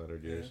Kawhi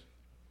Leonard years.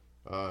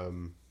 Yeah.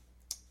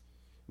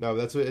 No,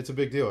 it's a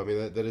big deal. I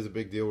mean, that is a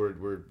big deal.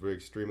 We're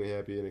extremely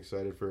happy and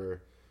excited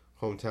for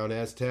hometown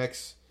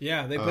Aztecs.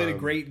 Yeah, they played a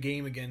great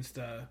game against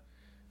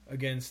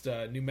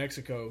New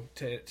Mexico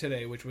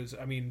today, which was,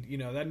 I mean,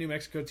 that New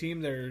Mexico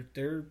team,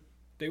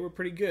 they were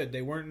pretty good.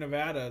 They weren't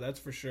Nevada, that's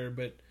for sure,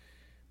 but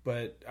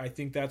I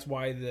think that's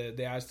why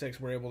the Aztecs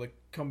were able to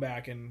come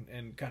back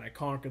and kind of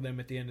conquer them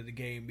at the end of the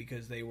game,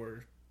 because they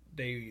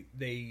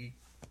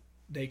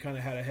kind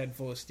of had a head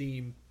full of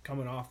steam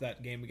coming off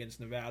that game against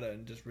Nevada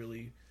and just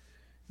really,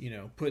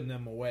 putting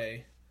them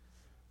away.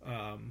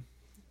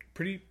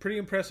 Pretty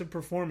impressive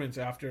performance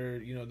after,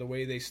 the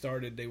way they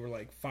started. They were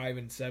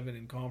 5-7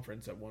 in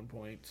conference at one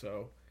point.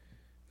 So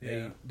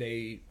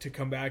they to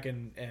come back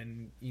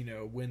and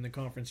win the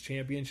conference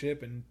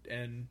championship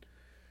and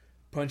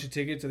punch a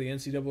ticket to the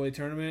NCAA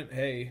tournament.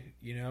 Hey,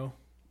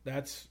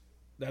 that's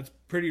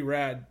pretty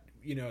rad,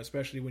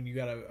 especially when you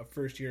got a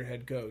first year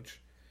head coach.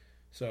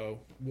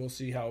 So we'll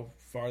see how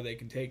far they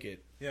can take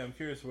it. Yeah, I'm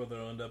curious where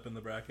they'll end up in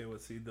the bracket,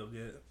 what seed they'll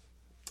get.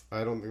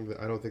 I don't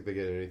think they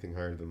get anything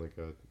higher than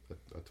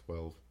a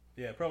 12.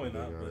 Yeah, probably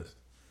not. But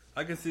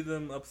I could see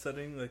them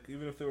upsetting.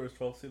 Even if they were a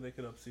 12 seed, they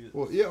could upset.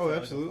 Well, yeah,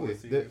 absolutely.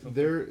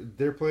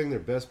 They're playing their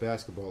best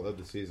basketball of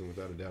the season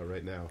without a doubt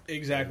right now.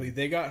 Exactly.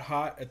 They got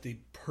hot at the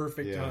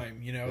perfect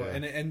time,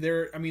 and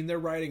they're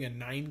riding a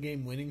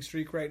 9-game winning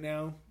streak right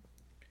now.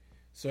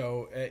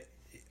 So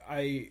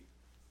I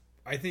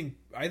think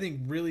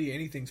really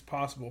anything's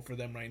possible for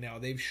them right now.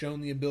 They've shown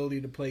the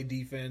ability to play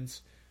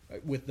defense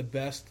with the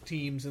best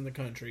teams in the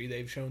country.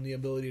 They've shown the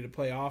ability to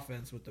play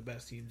offense with the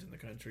best teams in the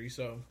country.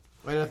 So,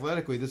 and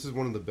athletically, this is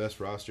one of the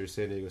best rosters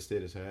San Diego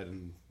State has had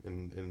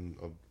in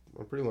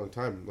a pretty long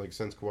time.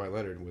 Since Kawhi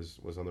Leonard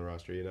was on the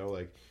roster,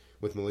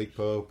 with Malik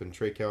Pope and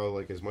Trey Kell.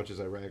 As much as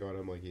I rag on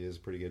him, he is a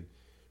pretty good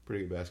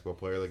basketball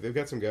player. They've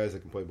got some guys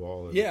that can play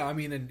ball.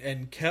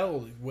 And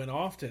Kell went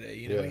off today.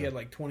 He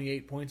had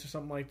 28 points or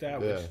something like that,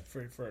 which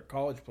for a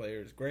college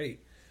player is great.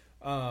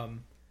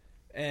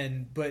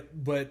 But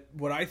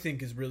what I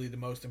think is really the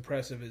most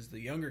impressive is the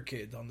younger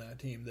kids on that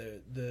team.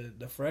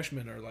 The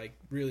freshmen are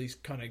really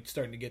kind of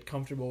starting to get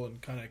comfortable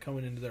and kind of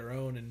coming into their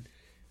own,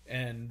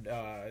 and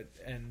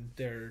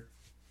they're,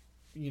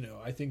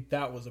 I think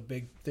that was a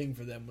big thing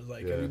for them, was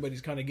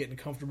everybody's kind of getting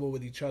comfortable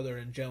with each other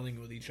and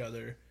gelling with each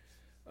other.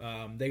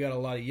 They got a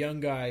lot of young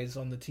guys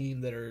on the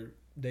team that are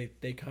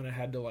they kind of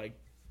had to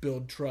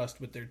build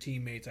trust with their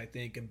teammates, I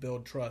think, and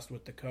build trust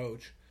with the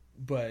coach.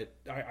 but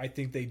I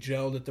think they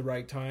gelled at the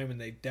right time, and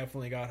they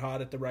definitely got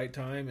hot at the right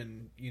time.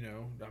 And you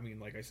know, I mean,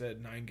 like I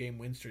said, 9-game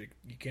win streak.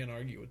 You can't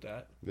argue with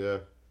that. Yeah.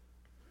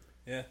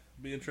 Yeah,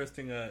 be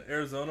interesting.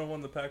 Arizona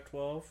won the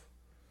Pac-12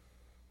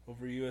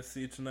 over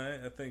USC tonight.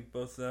 I think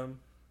both of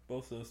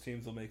those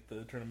teams will make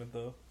the tournament,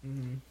 though.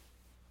 Mm-hmm.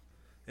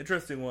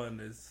 Interesting one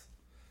is,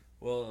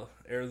 will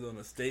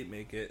Arizona State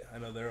make it? I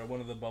know they're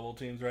one of the bubble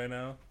teams right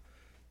now.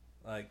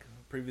 Like,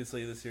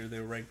 previously this year,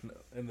 they were ranked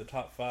in the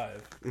top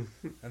 5,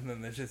 and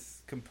then they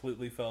just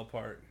completely fell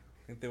apart.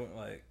 I think they went,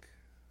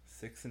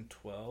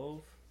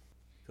 6-12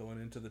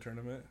 going into the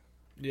tournament.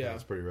 Yeah,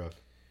 that's pretty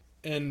rough.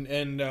 And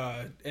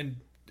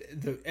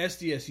the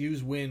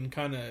SDSU's win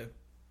kind of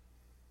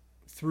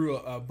threw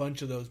a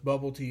bunch of those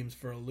bubble teams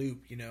for a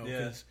loop, you know,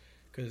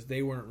 because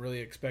they weren't really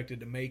expected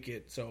to make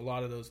it. So a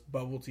lot of those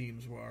bubble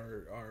teams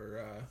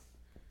are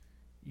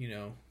you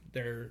know,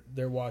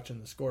 they're watching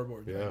the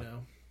scoreboard right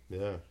now.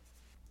 Yeah.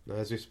 Now,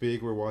 as we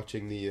speak, we're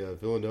watching the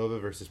Villanova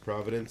versus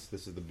Providence.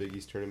 This is the Big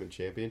East Tournament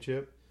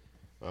Championship.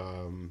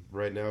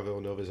 Right now,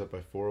 Villanova is up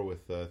by 4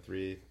 with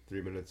 3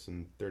 minutes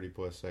and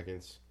 30-plus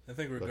seconds. I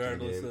think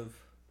regardless of...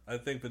 I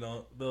think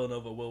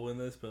Villanova will win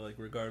this, but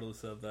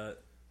regardless of that,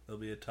 they'll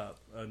be a top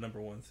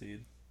number 1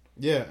 seed.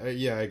 Yeah,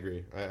 I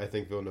agree. I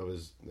think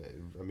Villanova's...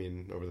 I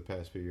mean, over the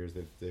past few years,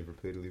 they've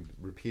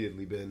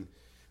repeatedly been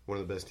one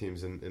of the best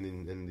teams in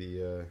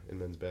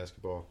men's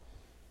basketball.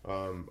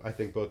 I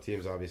think both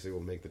teams obviously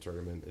will make the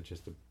tournament. It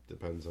just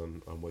depends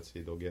on what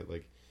seed they'll get.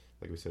 Like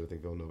we said, I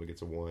think Villanova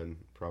gets a 1.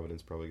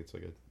 Providence probably gets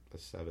a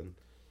 7.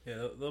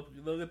 Yeah,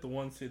 they'll get the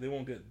 1 seed. They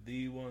won't get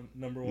the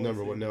number 1.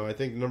 Number 1. No, I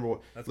think number 1.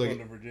 That's going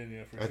to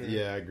Virginia for sure.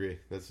 Yeah, I agree.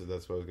 That's what I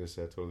was going to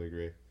say. I totally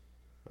agree.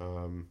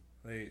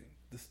 They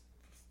just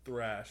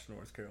thrashed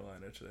North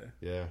Carolina today.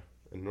 Yeah,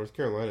 and North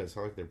Carolina, it's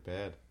not like they're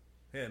bad.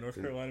 Yeah, North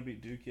Carolina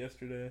beat Duke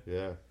yesterday.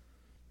 Yeah.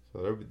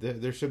 So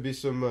there should be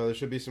some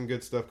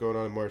good stuff going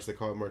on in March. They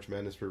call it March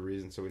Madness for a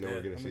reason, so we know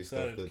we're going to see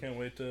excited. stuff. Can't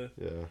wait to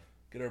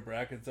get our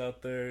brackets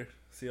out there,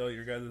 see all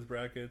your guys'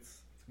 brackets.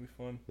 It's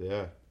going to be fun.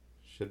 Yeah,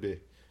 should be.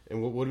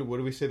 And what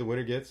do we say the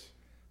winner gets?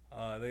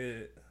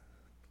 They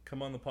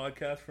come on the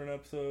podcast for an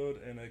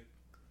episode and a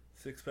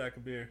 6-pack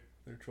of beer,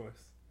 their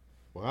choice.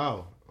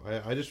 Wow,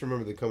 I just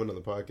remember them coming on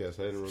the podcast.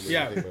 I didn't remember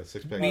anything about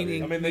 6-pack. I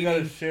mean, they got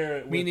to share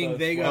it. Meaning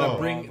they got to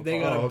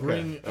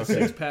bring a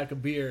 6-pack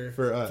of beer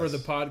for us for the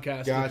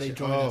podcast that they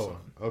join us on.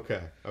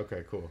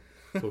 Okay, cool.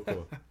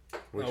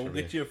 We'll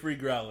get you a free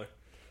growler.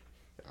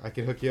 I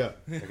can hook you up.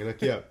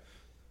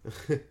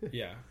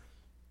 Yeah,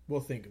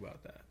 we'll think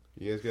about that.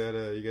 You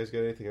guys got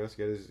anything else?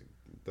 You guys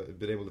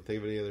been able to think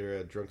of any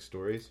other drunk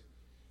stories?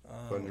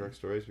 Fun drunk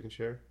stories we can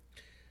share?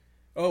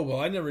 Oh, well,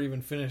 I never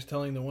even finished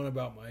telling the one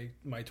about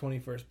my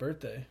 21st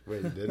birthday.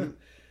 Wait, you didn't?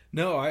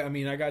 No, I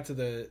mean, I got to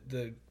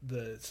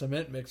the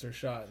cement mixer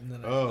shot, and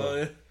then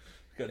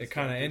it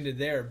kind of ended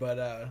there.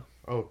 But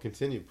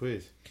continue,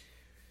 please.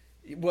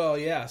 Well,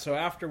 yeah. So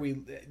after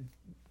we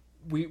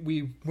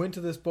went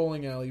to this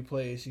bowling alley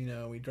place, you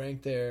know, we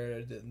drank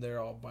there.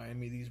 They're all buying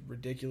me these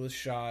ridiculous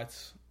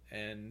shots,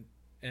 and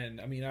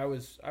I mean, I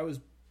was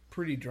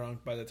pretty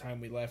drunk by the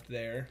time we left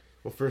there.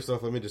 Well, first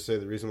off, let me just say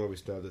the reason why we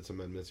stopped at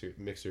cement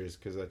mixer is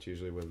because that's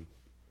usually when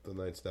the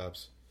night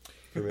stops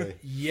for me.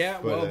 Yeah,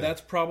 but, well,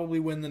 that's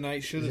probably when the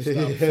night should have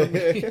stopped for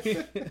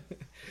me.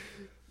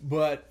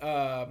 But,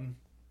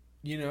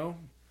 you know,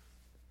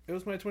 it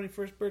was my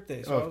 21st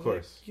birthday. So I was of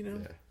course. Like, you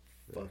know,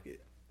 fuck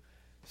it.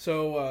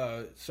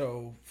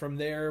 So from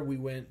there we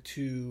went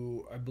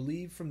to, I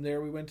believe from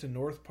there we went to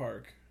North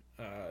Park.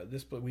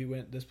 This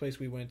place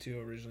we went to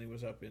originally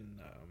was up in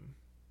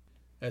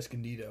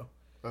Escondido.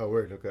 Oh,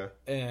 word, okay.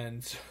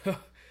 And so,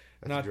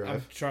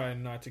 I'm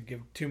trying not to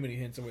give too many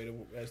hints away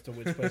as to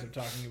which place I'm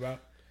talking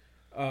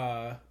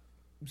about.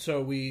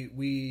 So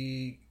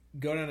we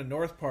go down to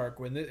North Park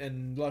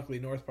and luckily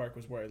North Park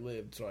was where I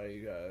lived. So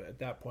at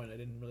that point I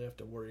didn't really have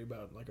to worry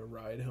about like a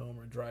ride home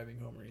or driving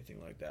home or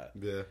anything like that.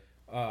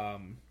 Yeah.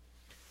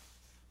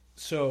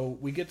 So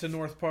we get to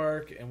North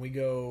Park and we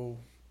go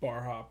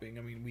bar hopping.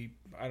 I mean,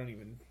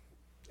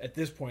 at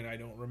this point I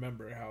don't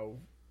remember how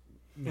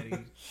many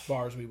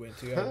bars we went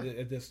to.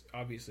 At this,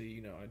 obviously,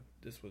 you know,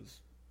 this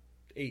was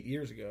 8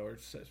 years ago or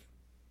 7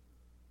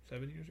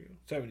 years ago.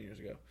 7 years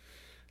ago.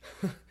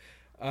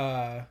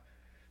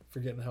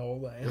 Forgetting how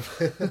old I am.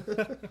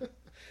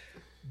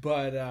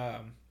 But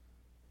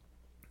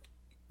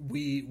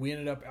we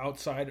ended up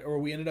outside, or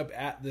we ended up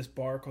at this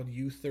bar called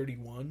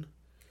U31.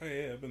 Oh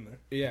yeah, I've been there.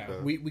 Yeah,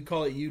 we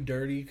call it U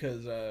Dirty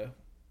because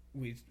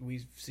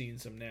we've seen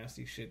some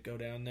nasty shit go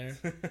down there.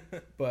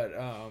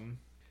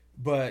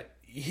 But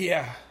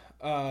yeah,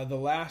 the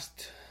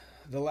last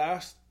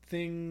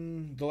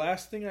thing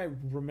I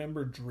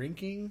remember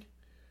drinking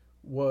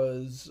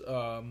was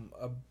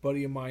a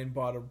buddy of mine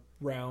bought a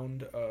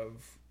round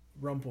of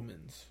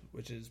Rumpelmans,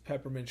 which is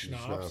peppermint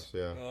schnapps.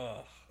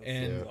 Yeah.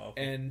 And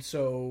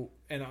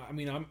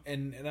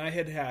I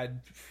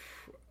had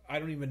I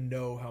don't even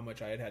know how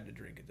much I had to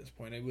drink at this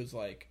point. It was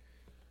like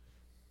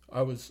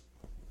I was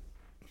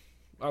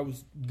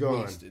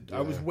wasted. Yeah.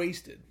 I was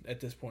wasted at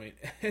this point.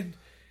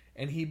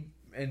 And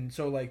and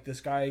so like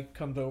this guy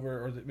comes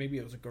over, or maybe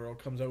it was a girl,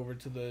 comes over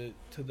to the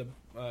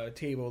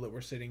table that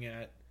we're sitting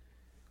at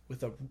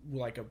with a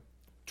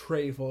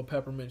tray full of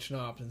peppermint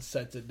schnapps and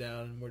sets it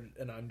down,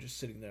 and I'm just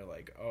sitting there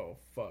like, oh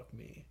fuck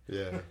me.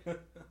 Yeah.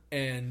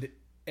 And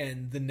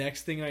the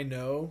next thing I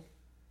know,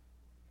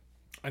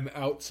 I'm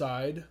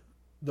outside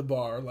the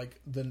bar,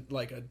 like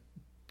a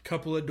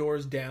couple of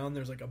doors down.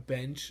 There's like a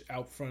bench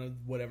out front of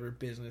whatever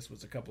business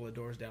was a couple of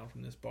doors down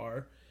from this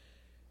bar,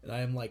 and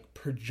I am like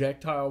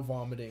projectile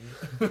vomiting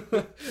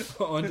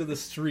onto the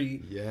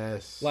street.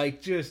 Yes.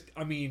 Like just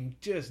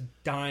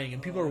dying,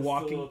 and people are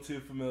walking. A little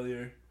too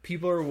familiar.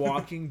 People are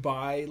walking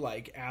by,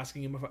 like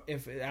asking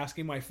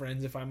my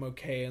friends if I'm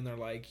okay, and they're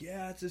like,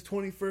 "Yeah, it's his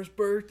 21st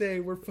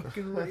birthday. We're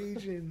fucking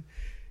raging,"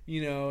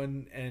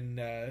 and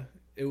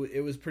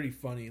it was pretty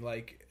funny.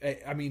 Like,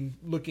 I mean,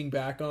 looking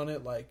back on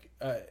it, like,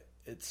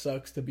 it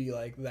sucks to be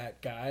like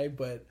that guy,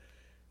 but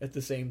at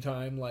the same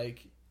time,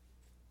 like,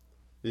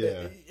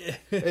 yeah,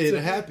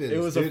 it happened. It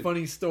was a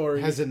funny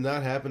story. Has it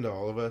not happened to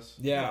all of us?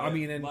 Yeah, I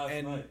mean, and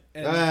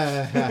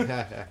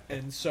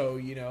so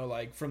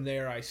like from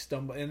there I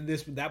stumbled, and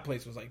that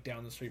place was like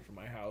down the street from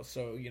my house,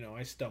 so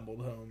I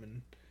stumbled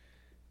home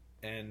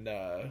and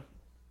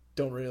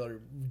don't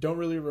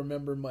really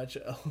remember much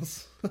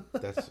else.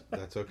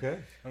 That's okay.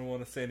 I don't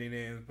want to say any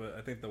names, but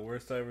I think the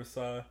worst I ever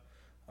saw,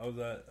 I was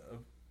at a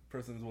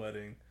person's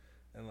wedding,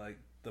 and like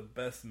the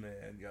best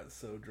man got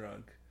so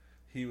drunk,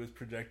 he was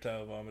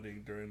projectile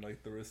vomiting during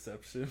like the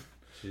reception.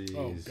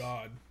 Jeez.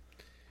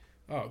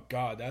 Oh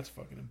god, that's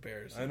fucking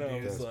embarrassing. I know.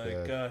 Dude. It's like,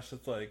 bad. gosh,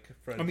 it's like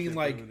friendship. I mean,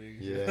 like, ruining.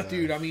 Yeah,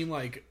 dude. I mean,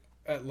 like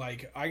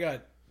I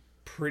got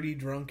pretty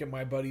drunk at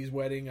my buddy's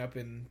wedding up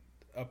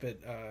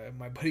at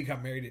my buddy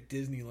got married at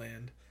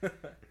Disneyland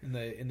in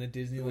the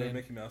Disneyland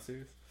Mickey Mouse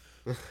series.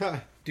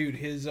 Dude,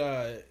 his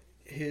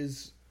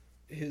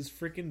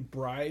freaking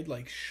bride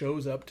like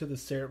shows up to the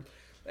ceremony.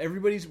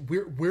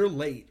 We're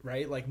late,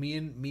 right? Like me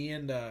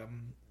and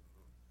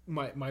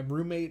my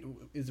roommate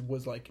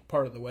was like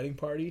part of the wedding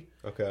party.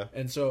 Okay.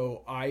 And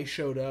so I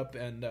showed up,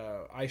 and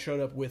I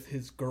showed up with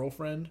his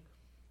girlfriend,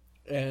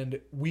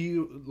 and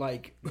we're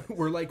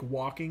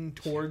walking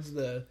towards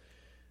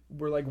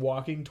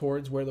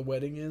where the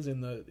wedding is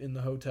in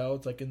the hotel.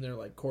 It's like in their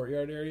like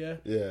courtyard area.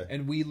 Yeah.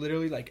 And we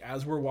literally, like,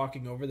 as we're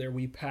walking over there,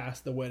 we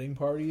pass the wedding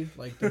party,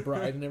 like the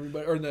bride and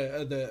everybody, or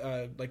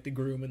the like the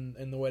groom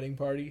and the wedding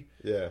party.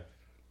 Yeah.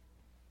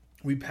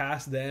 We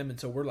pass them, and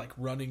so we're like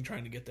running,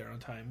 trying to get there on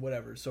time,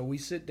 whatever. So we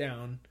sit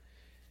down,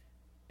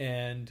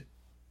 and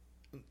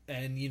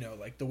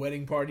like the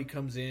wedding party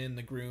comes in,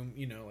 the groom,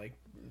 like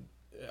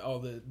all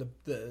the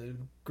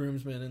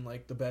groomsmen and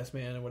like the best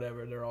man and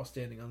whatever, they're all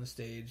standing on the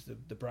stage,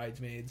 the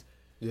bridesmaids.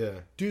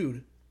 Yeah.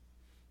 Dude,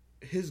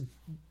 his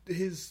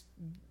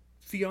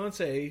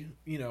fiance,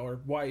 or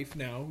wife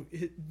now,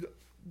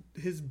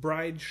 his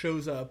bride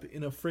shows up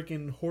in a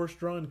freaking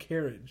horse-drawn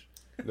carriage.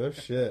 No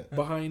shit.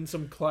 Behind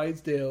some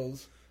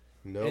Clydesdales.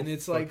 No. And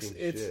it's like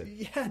shit.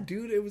 Yeah,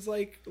 dude, it was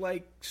like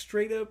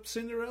straight up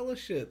Cinderella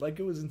shit. Like,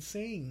 it was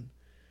insane.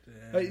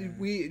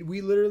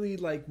 We literally,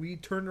 like, we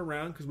turned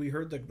around because we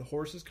heard the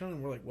horses coming,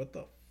 and we're like, what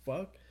the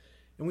fuck?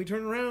 And we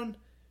turn around,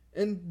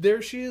 and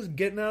there she is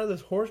getting out of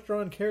this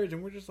horse-drawn carriage,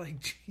 and we're just like,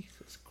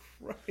 Jesus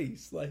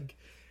Christ. Like,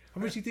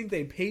 how much do you think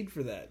they paid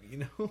for that,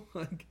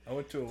 Like, I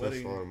went to a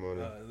wedding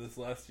this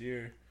last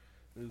year.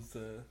 It was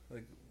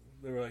like,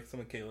 they were like some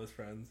of Kayla's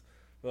friends.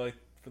 But like,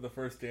 for the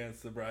first dance,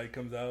 the bride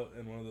comes out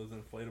in one of those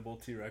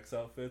inflatable T-Rex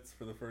outfits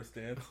for the first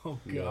dance. Oh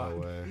god. No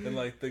way. And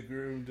like, the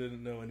groom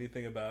didn't know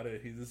anything about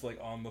it. He's just like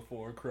on the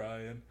floor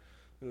crying.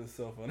 It was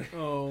so funny.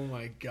 Oh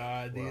my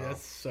god, dude, Wow.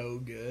 that's so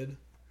good.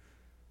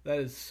 That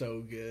is so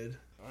good.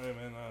 Alright,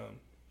 man,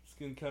 it's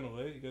getting kind of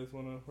late. You guys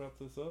want to wrap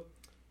this up?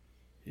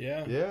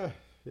 Yeah. Yeah.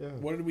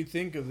 What did we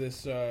think of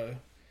this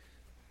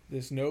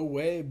this No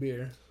Way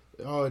beer?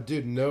 Oh,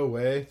 dude, no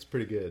way. It's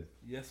pretty good.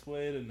 Yes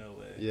way to no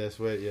way. Yes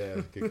way.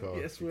 Yeah. Good call.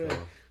 Yes Good way.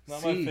 call.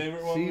 Not my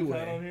favorite one we've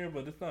had way. on here,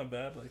 but it's not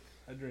bad. Like,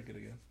 I drink it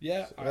again.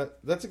 Yeah.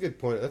 That's a good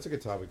point. That's a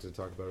good topic to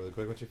talk about really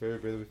quick. What's your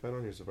favorite beer that we've had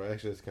on here so far?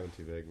 Actually, that's kind of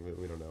too vague.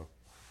 We don't know.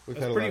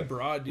 That's pretty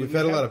broad, dude. We've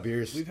had a lot of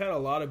beers. We've had a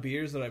lot of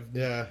beers that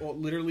I've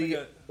literally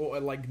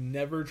like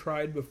never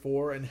tried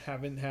before and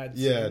haven't had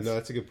since. Yeah, no,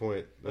 that's a good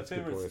point. That's my a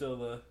good favorite's point.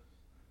 still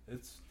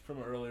it's from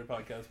an earlier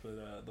podcast,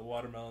 but the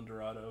Watermelon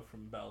Dorado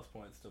from Ballast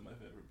Point is still my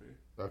favorite beer.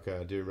 Okay,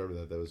 I do remember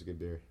that. That was a good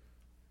beer.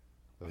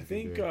 I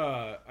think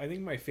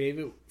my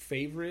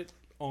favorite,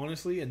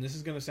 honestly, and this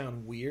is gonna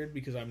sound weird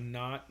because I'm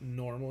not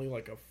normally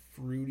like a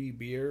fruity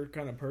beer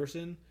kind of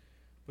person,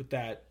 but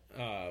that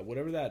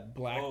whatever that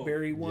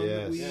blackberry one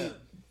that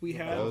we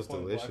had, that was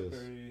delicious.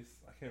 Blackberries,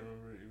 I can't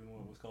remember even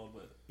what it was called,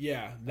 but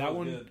yeah, that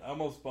one. Good. I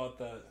almost bought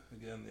that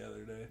again the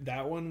other day.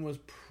 That one was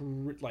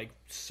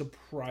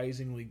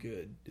surprisingly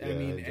good. Yeah, I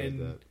mean, I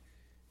enjoyed that.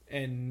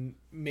 And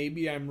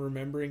maybe I'm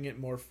remembering it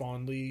more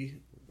fondly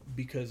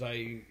because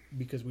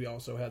we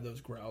also had those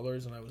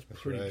growlers and I was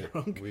pretty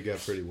drunk. We got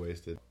pretty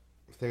wasted.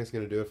 I think it's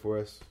gonna do it for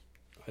us.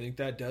 I think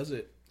that does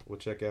it. We'll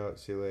check out.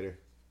 See you later.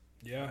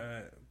 Yeah. All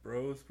right,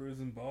 Brews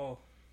and Ball.